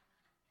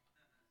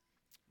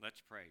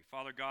 Let's pray.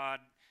 Father God,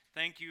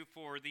 thank you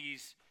for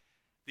these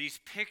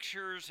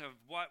pictures of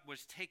what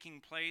was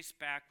taking place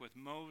back with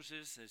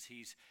Moses as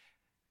he's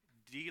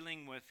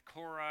dealing with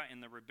Korah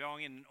and the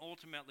rebellion. And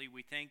ultimately,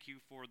 we thank you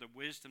for the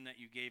wisdom that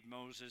you gave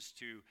Moses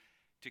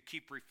to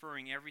keep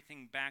referring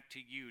everything back to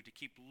you, to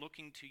keep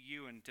looking to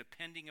you and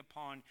depending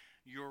upon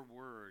your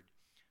word.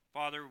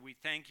 Father, we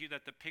thank you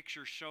that the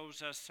picture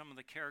shows us some of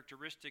the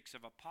characteristics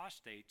of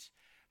apostates,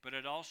 but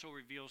it also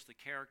reveals the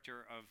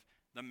character of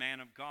the man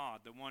of God,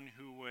 the one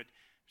who would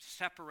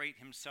separate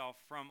himself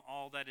from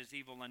all that is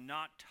evil and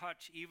not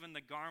touch even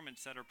the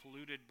garments that are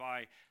polluted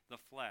by the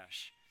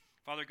flesh.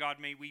 Father God,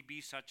 may we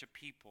be such a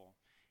people,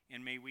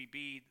 and may we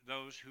be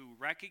those who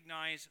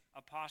recognize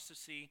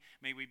apostasy.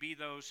 May we be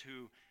those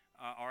who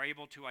are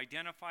able to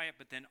identify it,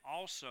 but then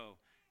also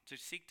to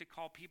seek to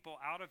call people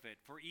out of it.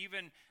 For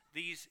even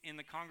these in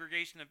the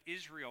congregation of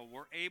Israel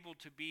were able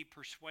to be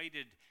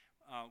persuaded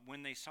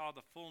when they saw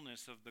the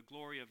fullness of the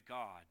glory of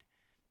God.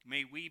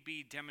 May we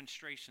be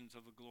demonstrations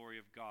of the glory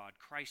of God,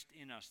 Christ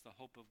in us, the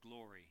hope of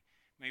glory.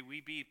 May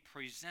we be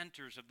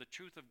presenters of the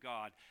truth of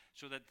God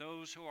so that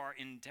those who are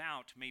in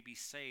doubt may be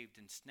saved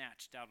and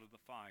snatched out of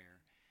the fire.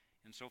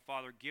 And so,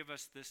 Father, give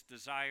us this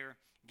desire,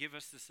 give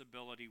us this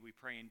ability, we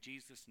pray in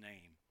Jesus'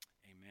 name.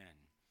 Amen.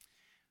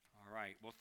 All right. Well,